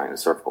C-spine,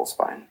 his cervical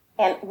spine.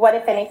 And what,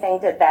 if anything,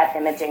 did that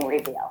imaging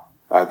reveal?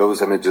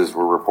 Those images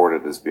were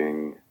reported as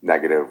being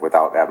negative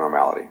without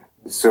abnormality.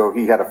 So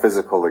he had a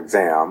physical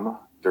exam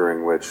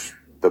during which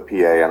the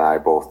PA and I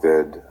both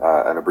did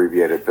an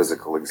abbreviated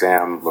physical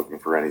exam looking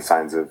for any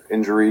signs of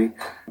injury.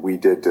 We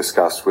did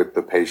discuss with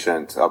the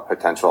patient a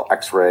potential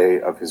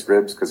x-ray of his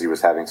ribs because he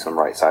was having some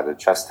right-sided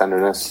chest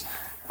tenderness.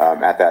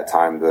 At that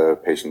time, the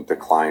patient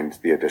declined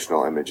the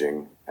additional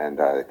imaging, and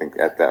I think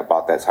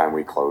about that time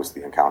we closed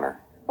the encounter.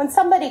 When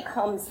somebody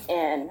comes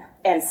in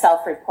and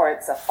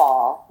self-reports a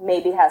fall,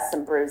 maybe has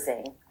some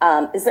bruising,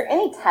 is there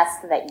any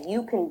test that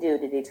you can do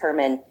to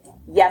determine,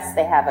 yes,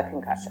 they have a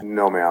concussion?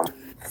 No, ma'am.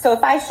 So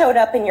if I showed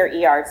up in your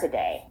ER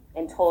today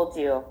and told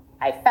you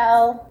I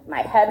fell,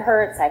 my head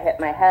hurts, I hit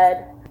my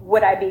head,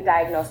 would I be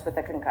diagnosed with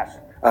a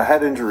concussion? A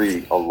head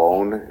injury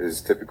alone is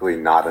typically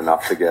not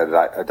enough to get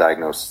a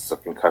diagnosis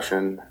of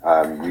concussion.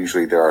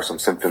 Usually there are some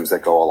symptoms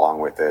that go along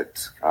with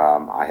it.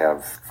 I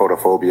have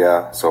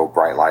photophobia, so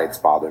bright lights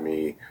bother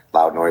me,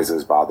 loud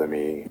noises bother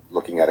me.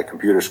 Looking at a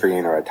computer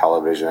screen or a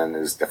television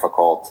is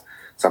difficult.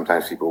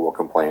 Sometimes people will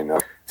complain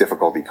of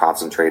difficulty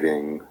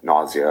concentrating,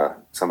 nausea,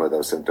 some of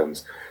those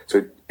symptoms.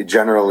 So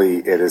generally,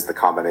 it is the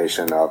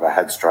combination of a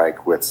head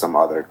strike with some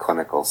other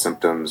clinical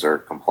symptoms or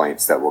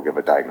complaints that will give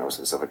a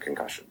diagnosis of a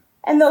concussion.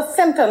 And those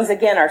symptoms,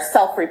 again, are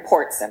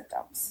self-report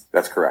symptoms.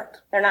 That's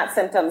correct. They're not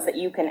symptoms that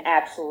you can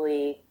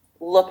actually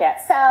look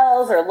at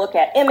cells or look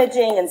at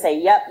imaging and say,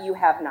 yep, you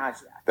have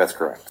nausea. That's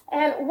correct.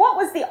 And what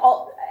was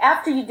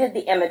after you did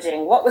the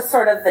imaging, what was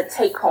sort of the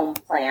take-home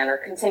plan or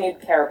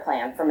continued care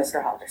plan for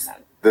Mr. Halderson?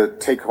 The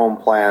take-home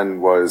plan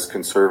was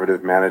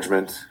conservative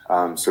management.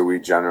 So we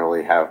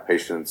generally have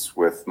patients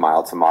with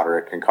mild to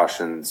moderate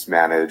concussions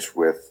managed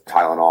with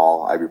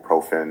Tylenol,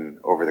 ibuprofen,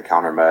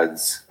 over-the-counter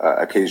meds.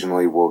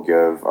 Occasionally we'll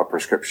give a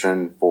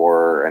prescription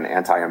for an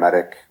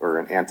antiemetic or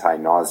an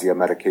anti-nausea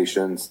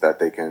medication so that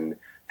they can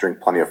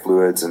drink plenty of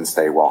fluids and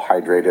stay well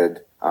hydrated.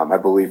 I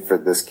believe for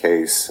this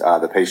case,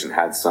 the patient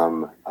had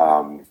some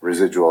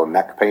residual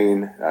neck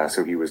pain,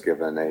 so he was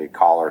given a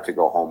collar to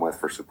go home with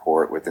for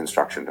support with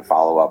instruction to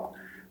follow up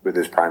with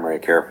his primary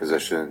care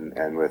physician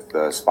and with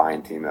the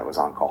spine team that was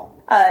on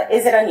call.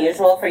 Is it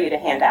unusual for you to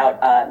hand out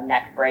a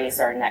neck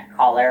brace or a neck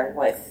collar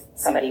with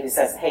somebody who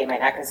says, hey, my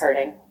neck is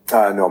hurting?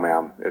 No,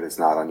 ma'am. It is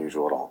not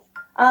unusual at all.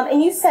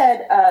 And you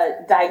said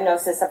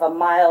diagnosis of a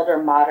mild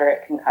or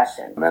moderate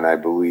concussion. And I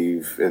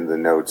believe in the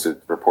notes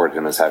it reported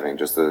him as having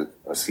just a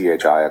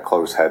CHI, a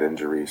closed head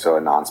injury, so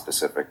a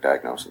non-specific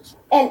diagnosis.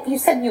 And you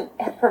said you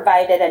had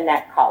provided a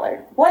neck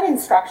collar. What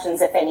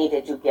instructions, if any,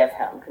 did you give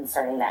him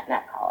concerning that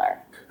neck collar?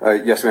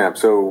 Yes, ma'am.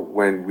 So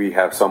when we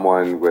have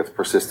someone with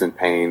persistent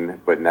pain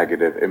but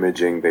negative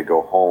imaging, they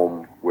go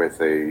home with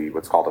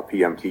what's called a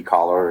PMT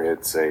collar.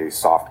 It's a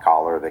soft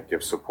collar that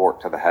gives support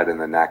to the head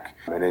and the neck.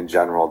 And in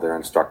general, they're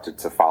instructed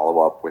to follow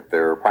up with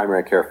their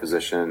primary care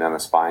physician and a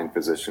spine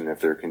physician if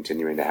they're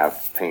continuing to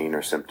have pain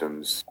or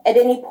symptoms. At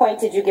any point,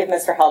 did you give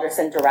Mr.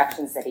 Halderson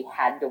directions that he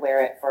had to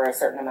wear it for a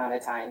certain amount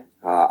of time?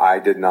 I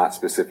did not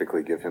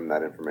specifically give him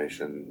that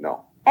information,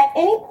 no. At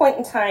any point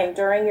in time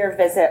during your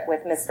visit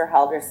with Mr.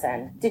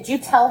 Halderson, did you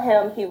tell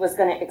him he was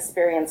going to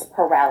experience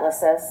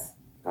paralysis?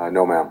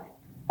 No, ma'am.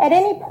 At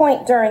any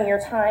point during your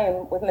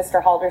time with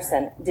Mr.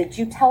 Halderson, did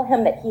you tell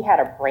him that he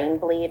had a brain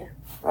bleed?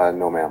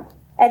 No, ma'am.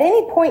 At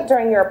any point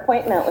during your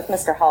appointment with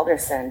Mr.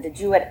 Halderson, did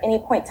you at any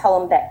point tell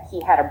him that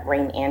he had a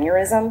brain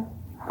aneurysm?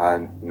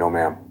 No,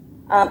 ma'am.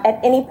 At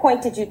any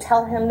point did you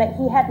tell him that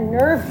he had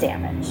nerve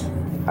damage?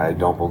 I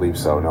don't believe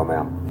so, no,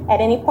 ma'am. At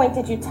any point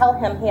did you tell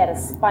him he had a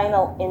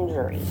spinal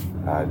injury?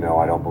 No,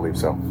 I don't believe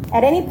so.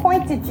 At any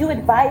point did you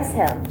advise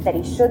him that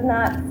he should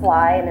not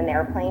fly in an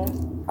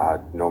airplane?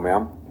 No,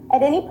 ma'am.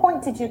 At any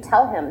point did you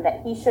tell him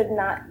that he should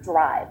not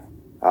drive?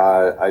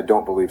 I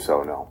don't believe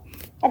so, no.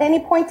 At any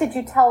point did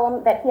you tell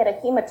him that he had a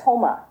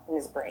hematoma in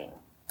his brain?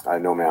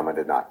 No, ma'am, I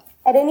did not.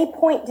 At any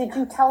point did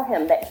you tell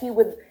him that he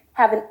would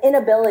have an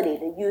inability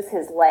to use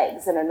his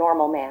legs in a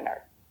normal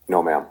manner?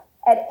 No, ma'am.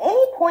 At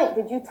any point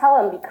did you tell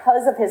him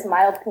because of his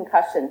mild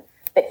concussion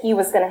that he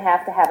was going to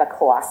have a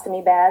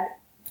colostomy bag?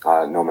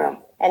 No, ma'am.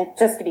 And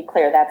just to be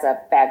clear, that's a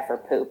bag for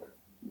poop.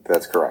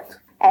 That's correct.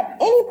 At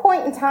any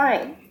point in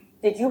time,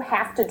 did you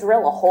have to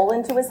drill a hole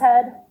into his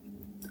head?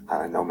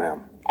 No,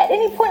 ma'am. At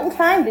any point in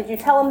time, did you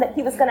tell him that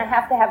he was going to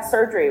have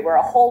surgery where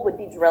a hole would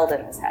be drilled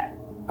in his head?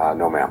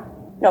 No, ma'am.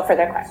 No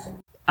further questions.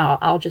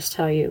 I'll just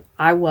tell you,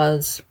 I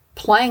was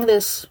playing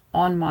this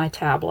on my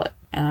tablet,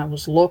 and I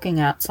was looking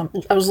at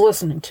I was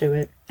listening to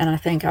it, and I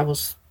think I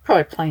was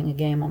probably playing a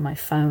game on my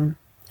phone.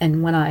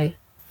 And when I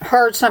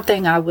heard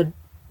something, I would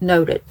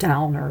note it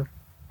down or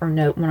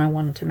note when I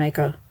wanted to make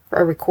a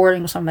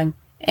recording or something.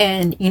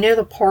 And you know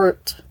the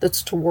part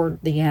that's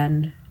toward the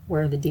end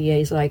where the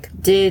DA's like,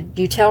 did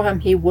you tell him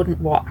he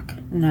wouldn't walk?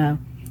 No.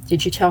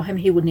 Did you tell him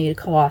he would need a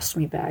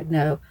colostomy bag?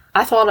 No.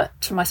 I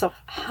thought to myself,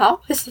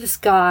 how is this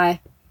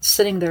guy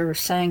sitting there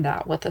saying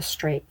that with a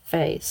straight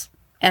face?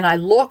 And I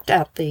looked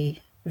at the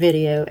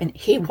video, and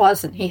he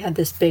had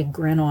this big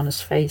grin on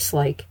his face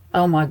like,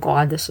 oh my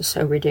God, this is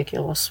so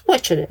ridiculous,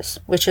 which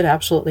it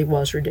absolutely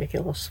was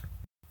ridiculous.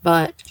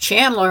 But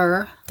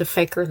Chandler, the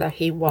faker that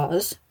he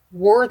was,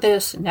 wore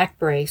this neck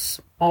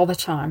brace all the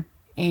time.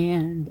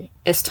 And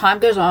as time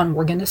goes on,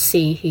 we're going to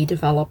see he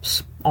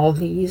develops all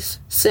these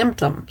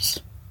symptoms.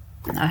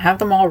 And I have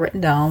them all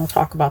written down. We'll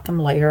talk about them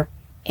later.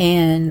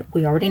 And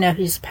we already know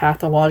he's a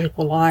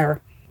pathological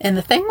liar. And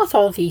the thing with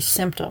all these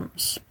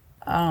symptoms,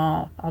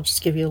 I'll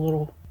just give you a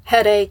little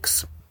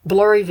headaches,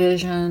 blurry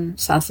vision,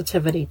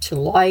 sensitivity to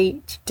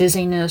light,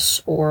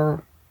 dizziness,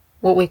 or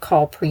what we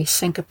call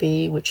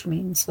presyncope, which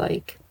means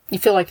like you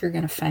feel like you're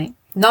going to faint,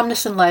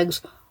 numbness in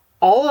legs.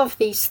 All of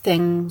these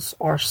things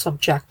are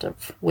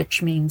subjective,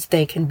 which means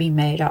they can be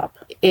made up.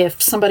 If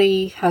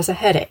somebody has a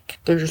headache,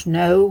 there's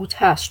no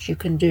test you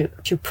can do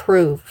to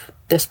prove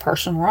this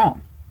person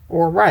wrong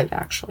or right,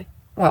 actually.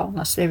 Well,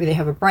 unless maybe they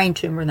have a brain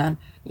tumor, then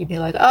you'd be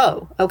like,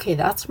 oh, okay,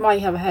 that's why you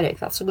have a headache.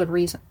 That's a good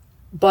reason.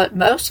 But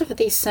most of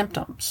these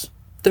symptoms,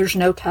 there's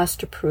no test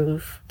to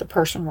prove the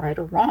person right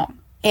or wrong.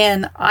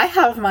 And I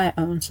have my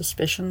own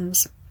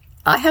suspicions.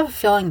 I have a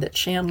feeling that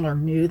Chandler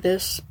knew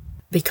this,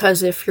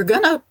 because if you're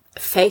going to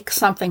fake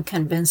something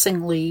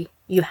convincingly,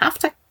 you have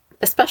to,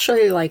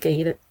 especially like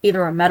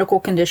either a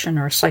medical condition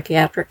or a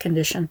psychiatric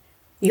condition,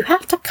 you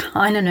have to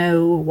kind of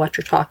know what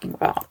you're talking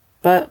about.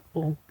 But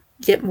we'll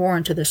get more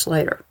into this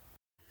later.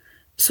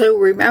 So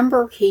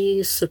remember,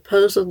 he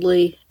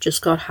supposedly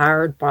just got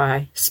hired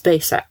by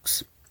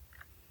SpaceX.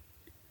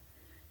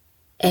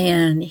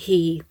 And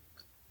he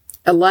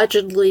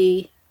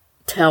allegedly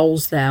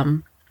tells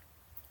them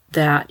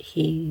that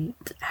he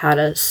had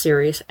a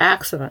serious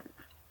accident.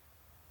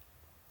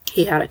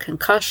 He had a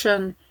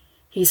concussion,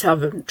 he's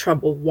having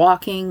trouble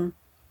walking,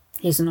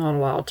 he's not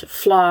allowed to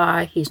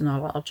fly, he's not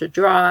allowed to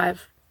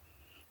drive,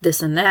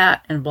 this and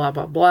that, and blah,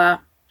 blah, blah.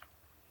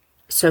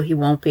 So he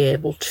won't be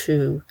able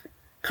to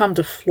come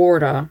to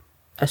Florida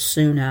as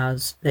soon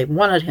as they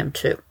wanted him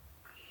to.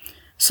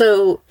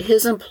 So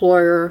his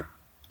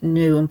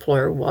new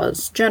employer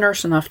was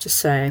generous enough to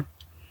say,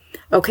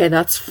 okay,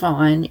 that's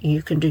fine,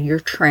 you can do your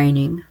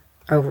training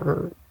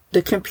over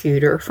the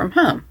computer from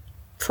home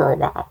for a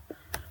while.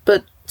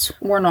 But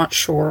we're not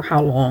sure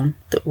how long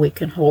that we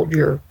can hold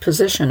your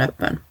position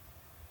open.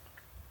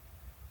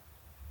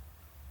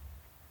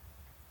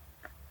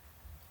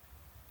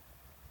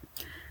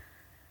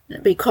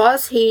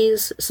 Because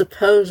he's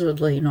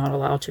supposedly not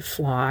allowed to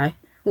fly,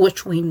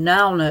 which we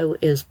now know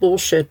is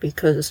bullshit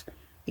because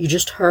you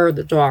just heard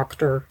the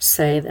doctor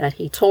say that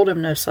he told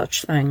him no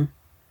such thing,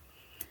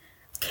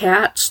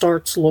 Kat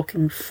starts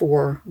looking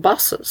for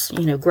buses,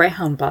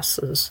 Greyhound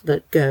buses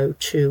that go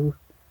to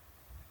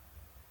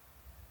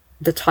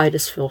the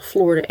Titusville,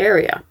 Florida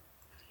area.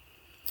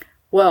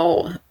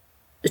 Well,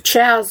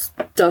 Chaz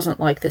doesn't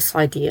like this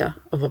idea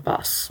of a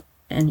bus,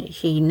 and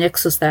he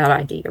nixes that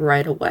idea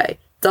right away.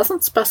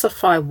 Doesn't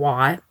specify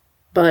why,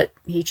 but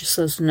he just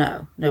says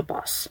no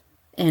bus.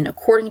 And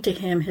according to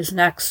him, his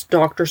next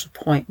doctor's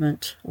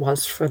appointment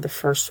was for the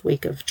first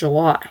week of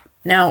July.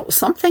 Now,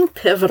 something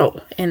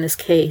pivotal in this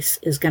case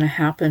is going to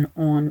happen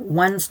on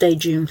Wednesday,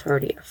 June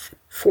 30th.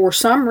 For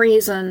some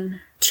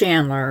reason,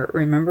 Chandler,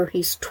 remember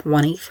he's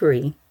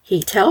 23,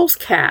 he tells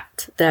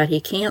Kat that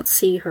he can't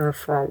see her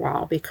for a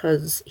while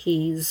because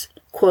he's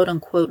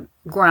quote-unquote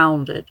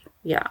grounded.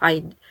 Yeah,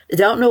 I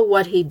don't know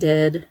what he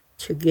did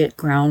to get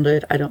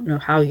grounded. I don't know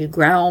how you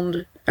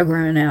ground a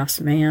grown-ass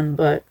man,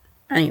 but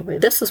anyway,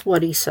 this is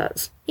what he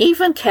says.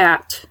 Even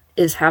Kat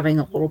is having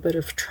a little bit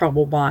of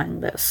trouble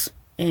buying this.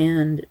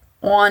 And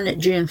on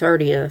June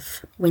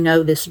 30th, we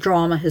know this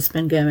drama has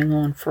been going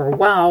on for a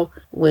while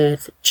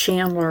with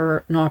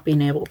Chandler not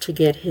being able to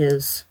get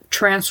his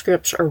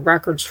transcripts or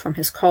records from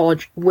his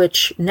college,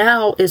 which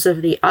now is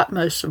of the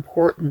utmost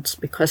importance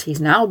because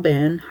he's now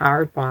been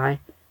hired by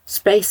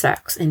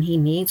SpaceX and he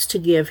needs to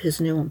give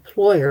his new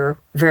employer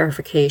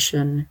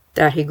verification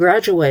that he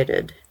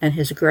graduated and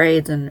his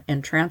grades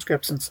and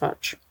transcripts and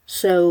such.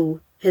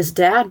 So his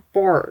dad,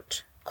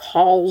 Bart,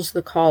 calls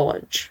the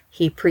college.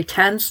 He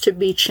pretends to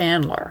be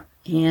Chandler,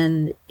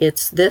 and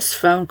it's this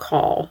phone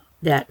call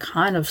that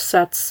kind of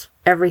sets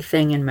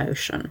everything in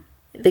motion.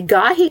 The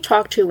guy he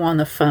talked to on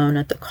the phone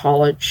at the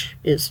college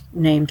is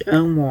named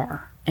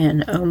Omar,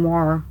 and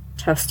Omar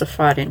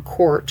testified in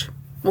court.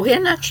 Well, he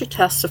didn't actually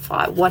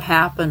testify. What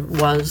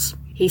happened was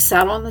he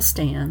sat on the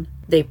stand,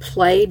 they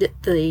played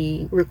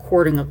the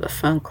recording of the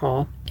phone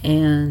call,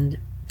 and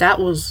that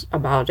was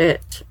about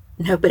it.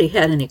 Nobody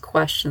had any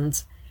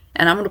questions,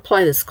 and I'm going to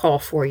play this call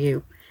for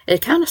you.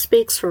 It kind of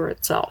speaks for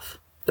itself.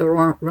 There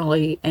weren't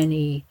really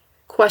any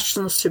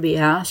questions to be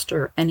asked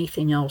or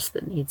anything else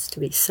that needs to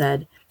be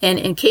said. And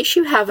in case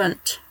you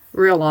haven't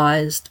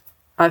realized,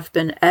 I've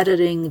been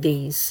editing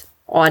these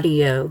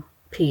audio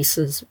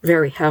pieces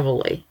very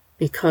heavily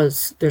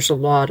because there's a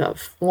lot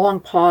of long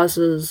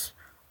pauses,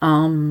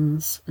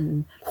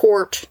 and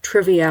court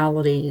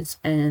trivialities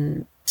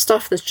and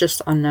stuff that's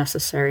just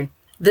unnecessary.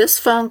 This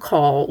phone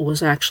call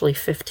was actually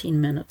 15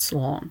 minutes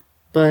long,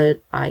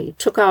 but I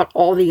took out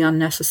all the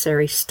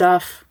unnecessary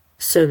stuff,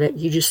 so that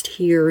you just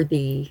hear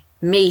the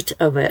meat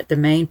of it, the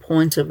main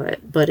points of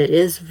it, but it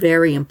is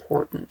very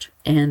important.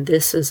 And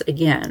this is,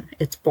 again,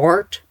 it's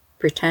Bart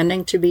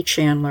pretending to be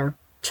Chandler,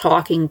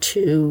 talking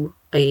to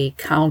a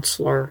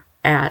counselor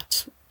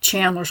at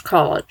Chandler's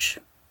College.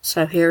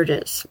 So here it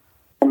is.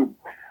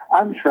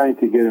 I'm trying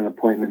to get an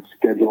appointment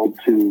scheduled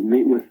to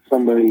meet with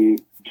somebody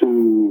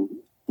to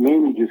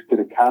maybe just get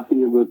a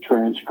copy of a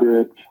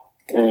transcript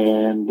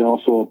and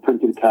also a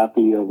printed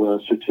copy of a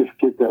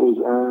certificate that was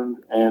earned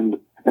and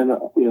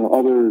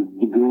other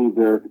degree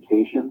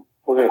verification.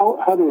 Okay.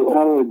 How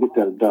do I get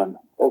that done?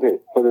 Okay,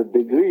 for the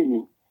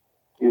degree,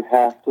 you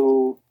have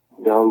to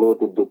download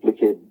the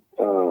duplicate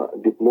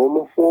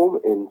diploma form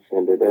and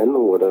send it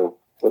in with a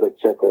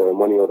check or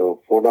money order of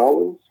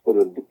 $4 for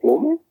the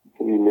diploma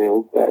to be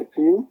mailed back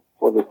to you.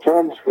 For the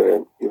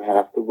transcript, you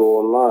have to go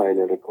online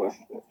and request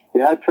it.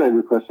 Yeah, I tried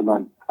requesting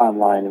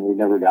online and we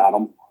never got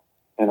them.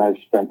 And I've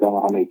spent I don't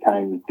know how many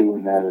times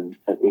doing that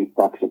at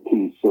 $8 a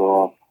piece,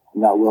 so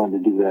I'm not willing to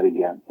do that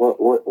again.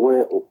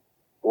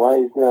 Why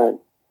is that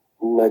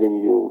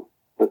letting you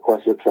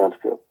request your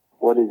transcript?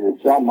 What is it?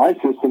 It's not my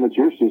system, it's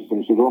your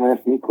system, so don't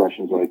ask me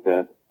questions like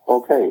that.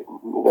 Okay,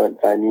 but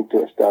I need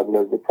to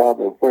establish the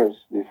problem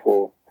first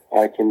before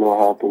I can know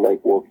how to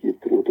walk you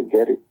through to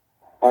get it.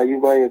 Are you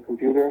by your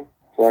computer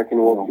so I can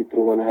walk you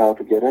through on how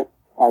to get it?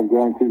 I've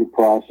gone through the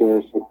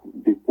process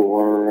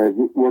before. I've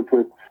worked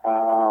with,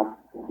 I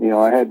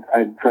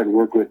tried to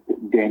work with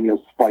Daniel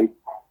Spike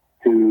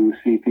to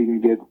see if he can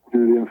get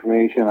through the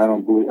information. I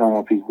don't know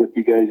if he's with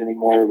you guys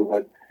anymore,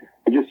 but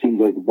it just seems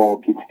like the ball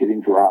keeps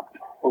getting dropped.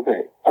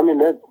 Okay. I mean,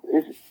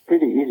 it's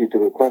pretty easy to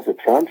request a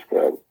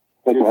transcript.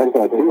 That's what I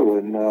thought too,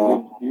 and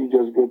you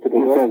just go to the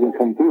website. It hasn't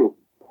come through.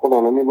 Hold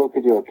on, let me look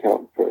at your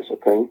account first,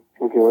 okay?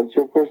 Okay, what's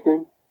your first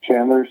name?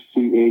 Chandler,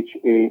 Chandler.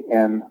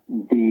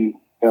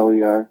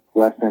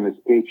 Last name is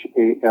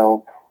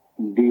Hald,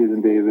 D as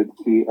in David,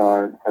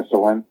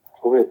 ERSON.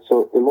 Okay,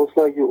 so it looks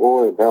like you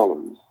owe a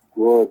balance.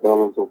 You owe a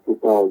balance of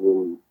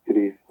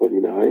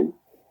 $2,349.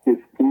 If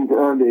you've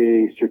earned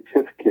a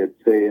certificate,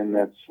 say, in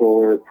that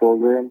solar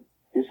program,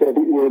 you said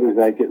where does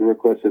that get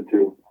requested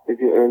to? If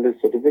you earned a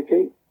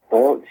certificate, I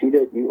don't see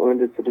that you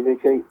earned a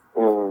certificate.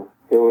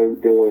 There were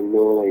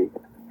no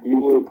you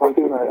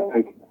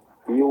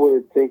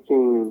were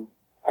taking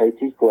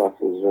IT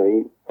classes,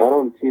 right? I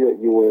don't see that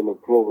you were in a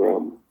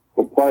program.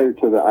 Well, prior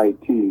to the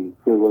IT,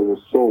 there was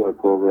a solar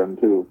program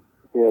too.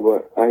 Yeah,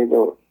 but I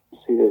don't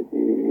see that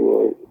you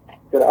were.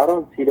 But I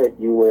don't see that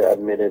you were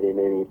admitted in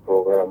any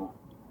program.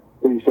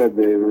 Well, you said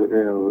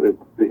the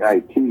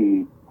IT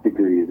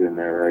degree is in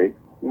there, right?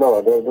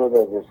 No, those are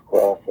just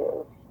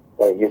classes.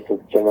 Like you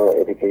took general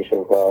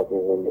education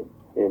classes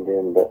and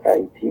then the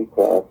IT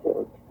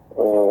classes.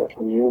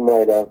 You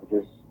might have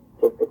just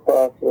took the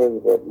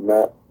classes but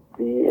not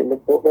be in the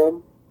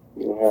program.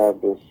 You have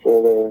the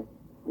solar.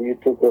 You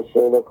took a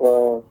solar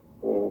class,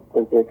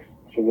 physics,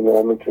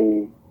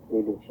 trigonometry,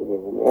 leadership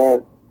and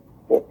art.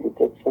 But you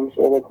took some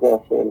solar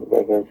classes,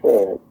 like I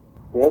said.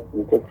 Yep,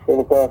 you took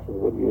solar classes,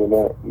 but you were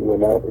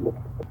not in it.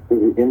 Does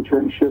the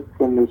internship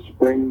from the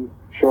spring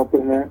show up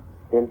in there?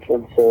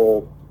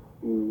 Internship,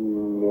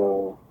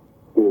 no.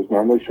 Does it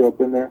normally show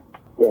up in there?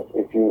 Yes,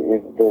 if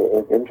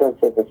the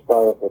internship is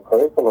part of the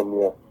curriculum,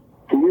 yes.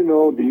 Do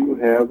you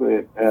have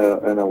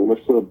an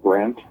Alyssa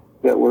Brandt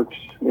that works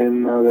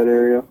in that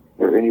area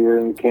or anywhere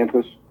in the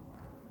campus?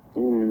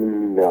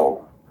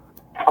 No.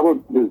 How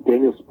about, does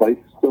Daniel Spice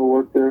still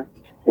work there?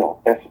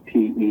 No,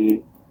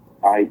 Speith?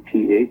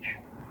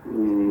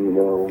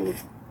 No,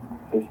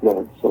 it's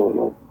not. So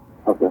no.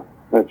 Okay,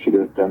 that should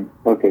have done.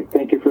 Okay,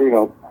 thank you for your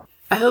help.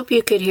 I hope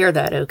you could hear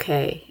that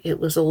okay. It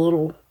was a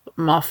little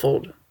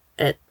muffled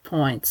at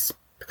points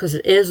because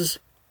it is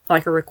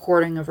like a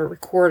recording of a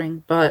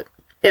recording, but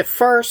at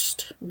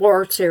first,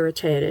 Bart's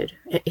irritated.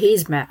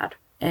 He's mad.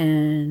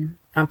 And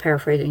I'm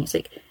paraphrasing. He's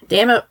like,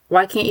 damn it,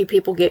 why can't you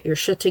people get your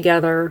shit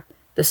together?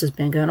 This has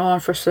been going on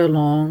for so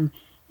long.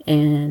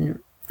 And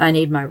I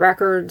need my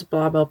records,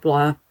 blah, blah,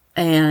 blah.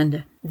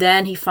 And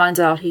then he finds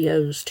out he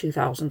owes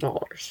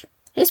 $2,000.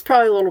 He's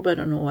probably a little bit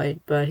annoyed,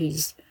 but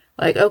he's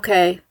like,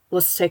 okay,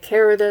 let's take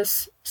care of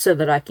this so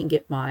that I can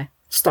get my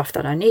stuff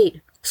that I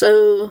need.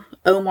 So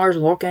Omar's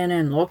looking,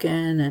 and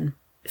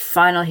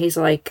finally he's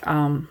like,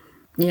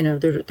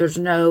 there's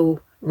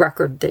no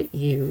record that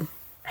you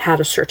had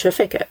a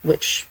certificate,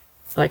 which,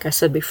 like I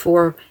said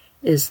before,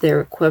 is their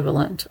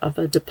equivalent of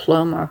a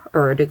diploma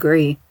or a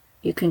degree.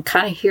 You can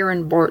kind of hear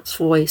in Bart's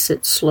voice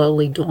it's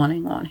slowly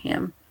dawning on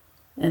him.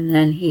 And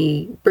then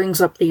he brings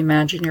up the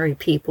imaginary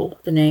people,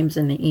 the names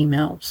in the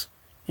emails.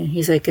 And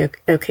he's like,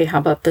 okay, how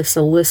about this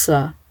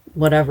Alyssa,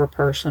 whatever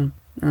person?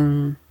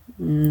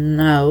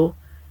 No.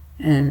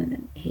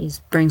 And he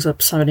brings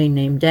up somebody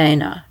named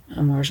Dana.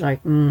 And we're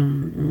like,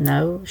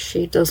 no,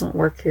 she doesn't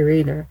work here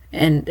either.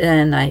 And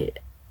then I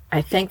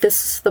think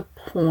this is the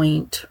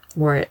point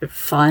where it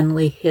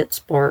finally hits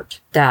Bart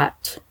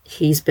that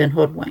he's been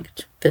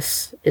hoodwinked.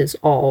 This is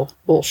all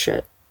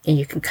bullshit. And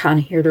you can kind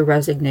of hear the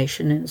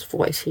resignation in his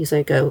voice. He's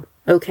like, oh,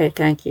 okay,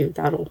 thank you.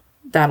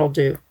 That'll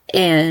do.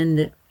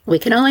 And We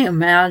can only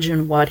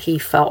imagine what he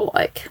felt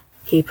like.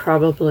 He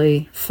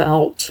probably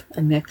felt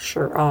a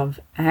mixture of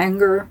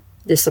anger,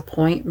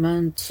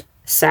 disappointment,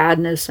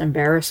 sadness,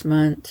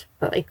 embarrassment.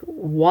 Like,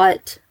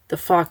 what the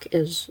fuck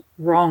is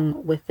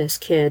wrong with this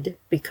kid?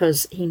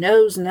 Because he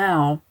knows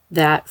now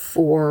that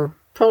for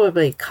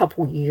probably a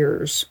couple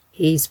years,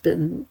 he's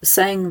been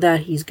saying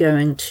that he's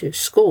going to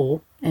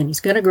school and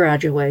he's going to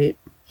graduate,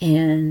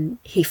 and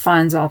he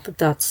finds out that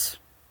that's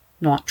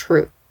not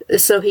true.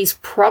 So he's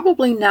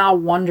probably now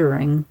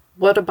wondering,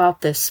 what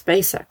about this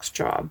SpaceX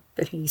job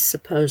that he's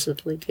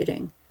supposedly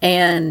getting?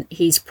 And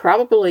he's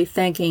probably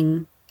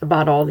thinking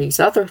about all these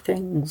other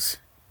things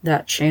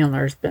that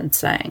Chandler's been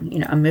saying. You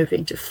know, I'm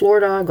moving to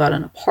Florida, I got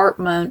an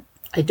apartment.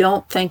 I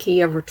don't think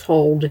he ever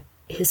told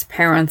his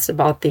parents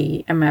about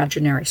the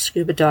imaginary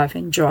scuba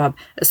diving job.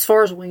 As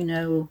far as we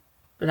know,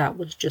 that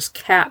was just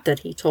Kat that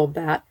he told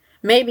that.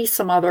 Maybe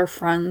some other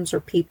friends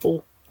or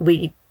people,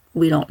 we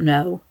don't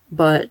know,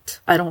 but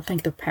I don't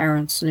think the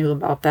parents knew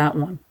about that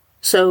one.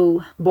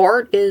 So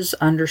Bart is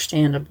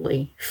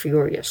understandably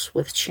furious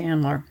with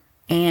Chandler,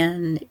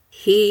 and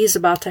he's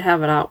about to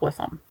have it out with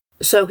him.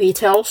 So he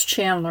tells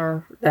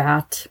Chandler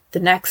that the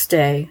next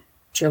day,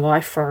 July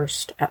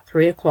 1st at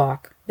 3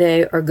 o'clock,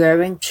 they are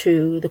going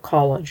to the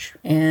college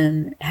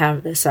and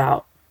have this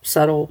out,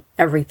 settle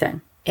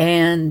everything.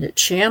 And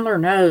Chandler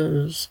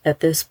knows at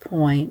this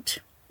point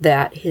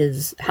that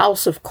his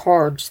house of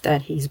cards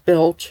that he's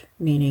built,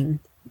 meaning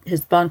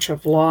his bunch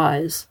of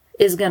lies,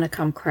 is going to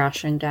come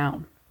crashing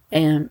down.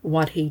 And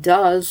what he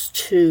does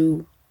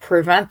to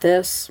prevent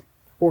this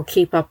or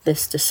keep up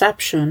this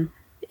deception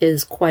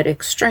is quite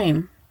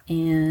extreme.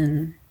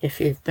 And if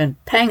you've been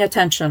paying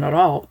attention at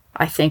all,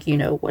 I think you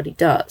know what he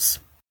does.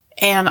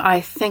 And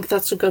I think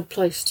that's a good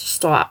place to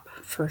stop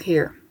for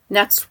here.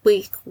 Next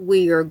week,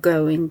 we are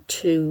going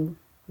to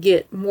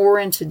get more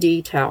into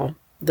detail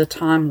the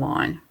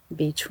timeline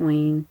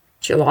between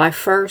July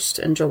 1st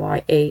and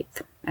July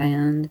 8th.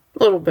 And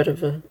a little bit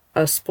of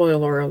a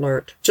spoiler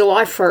alert.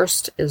 July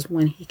 1st is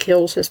when he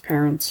kills his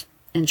parents,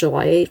 and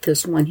July 8th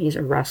is when he's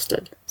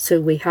arrested.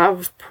 So we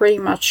have pretty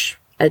much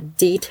a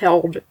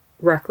detailed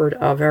record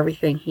of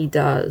everything he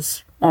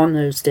does on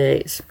those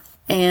days.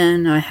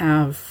 And I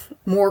have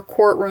more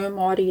courtroom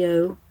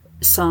audio,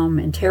 some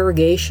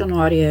interrogation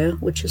audio,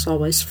 which is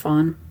always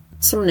fun,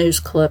 some news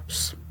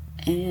clips,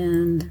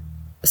 and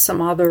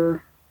some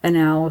other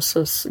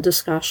analysis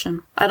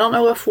discussion. I don't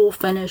know if we'll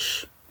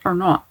finish or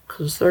not,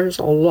 because there's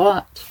a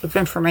lot of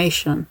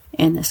information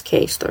in this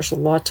case. There's a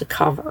lot to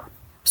cover.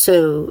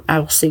 So I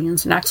will see you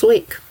next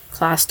week.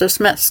 Class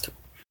dismissed.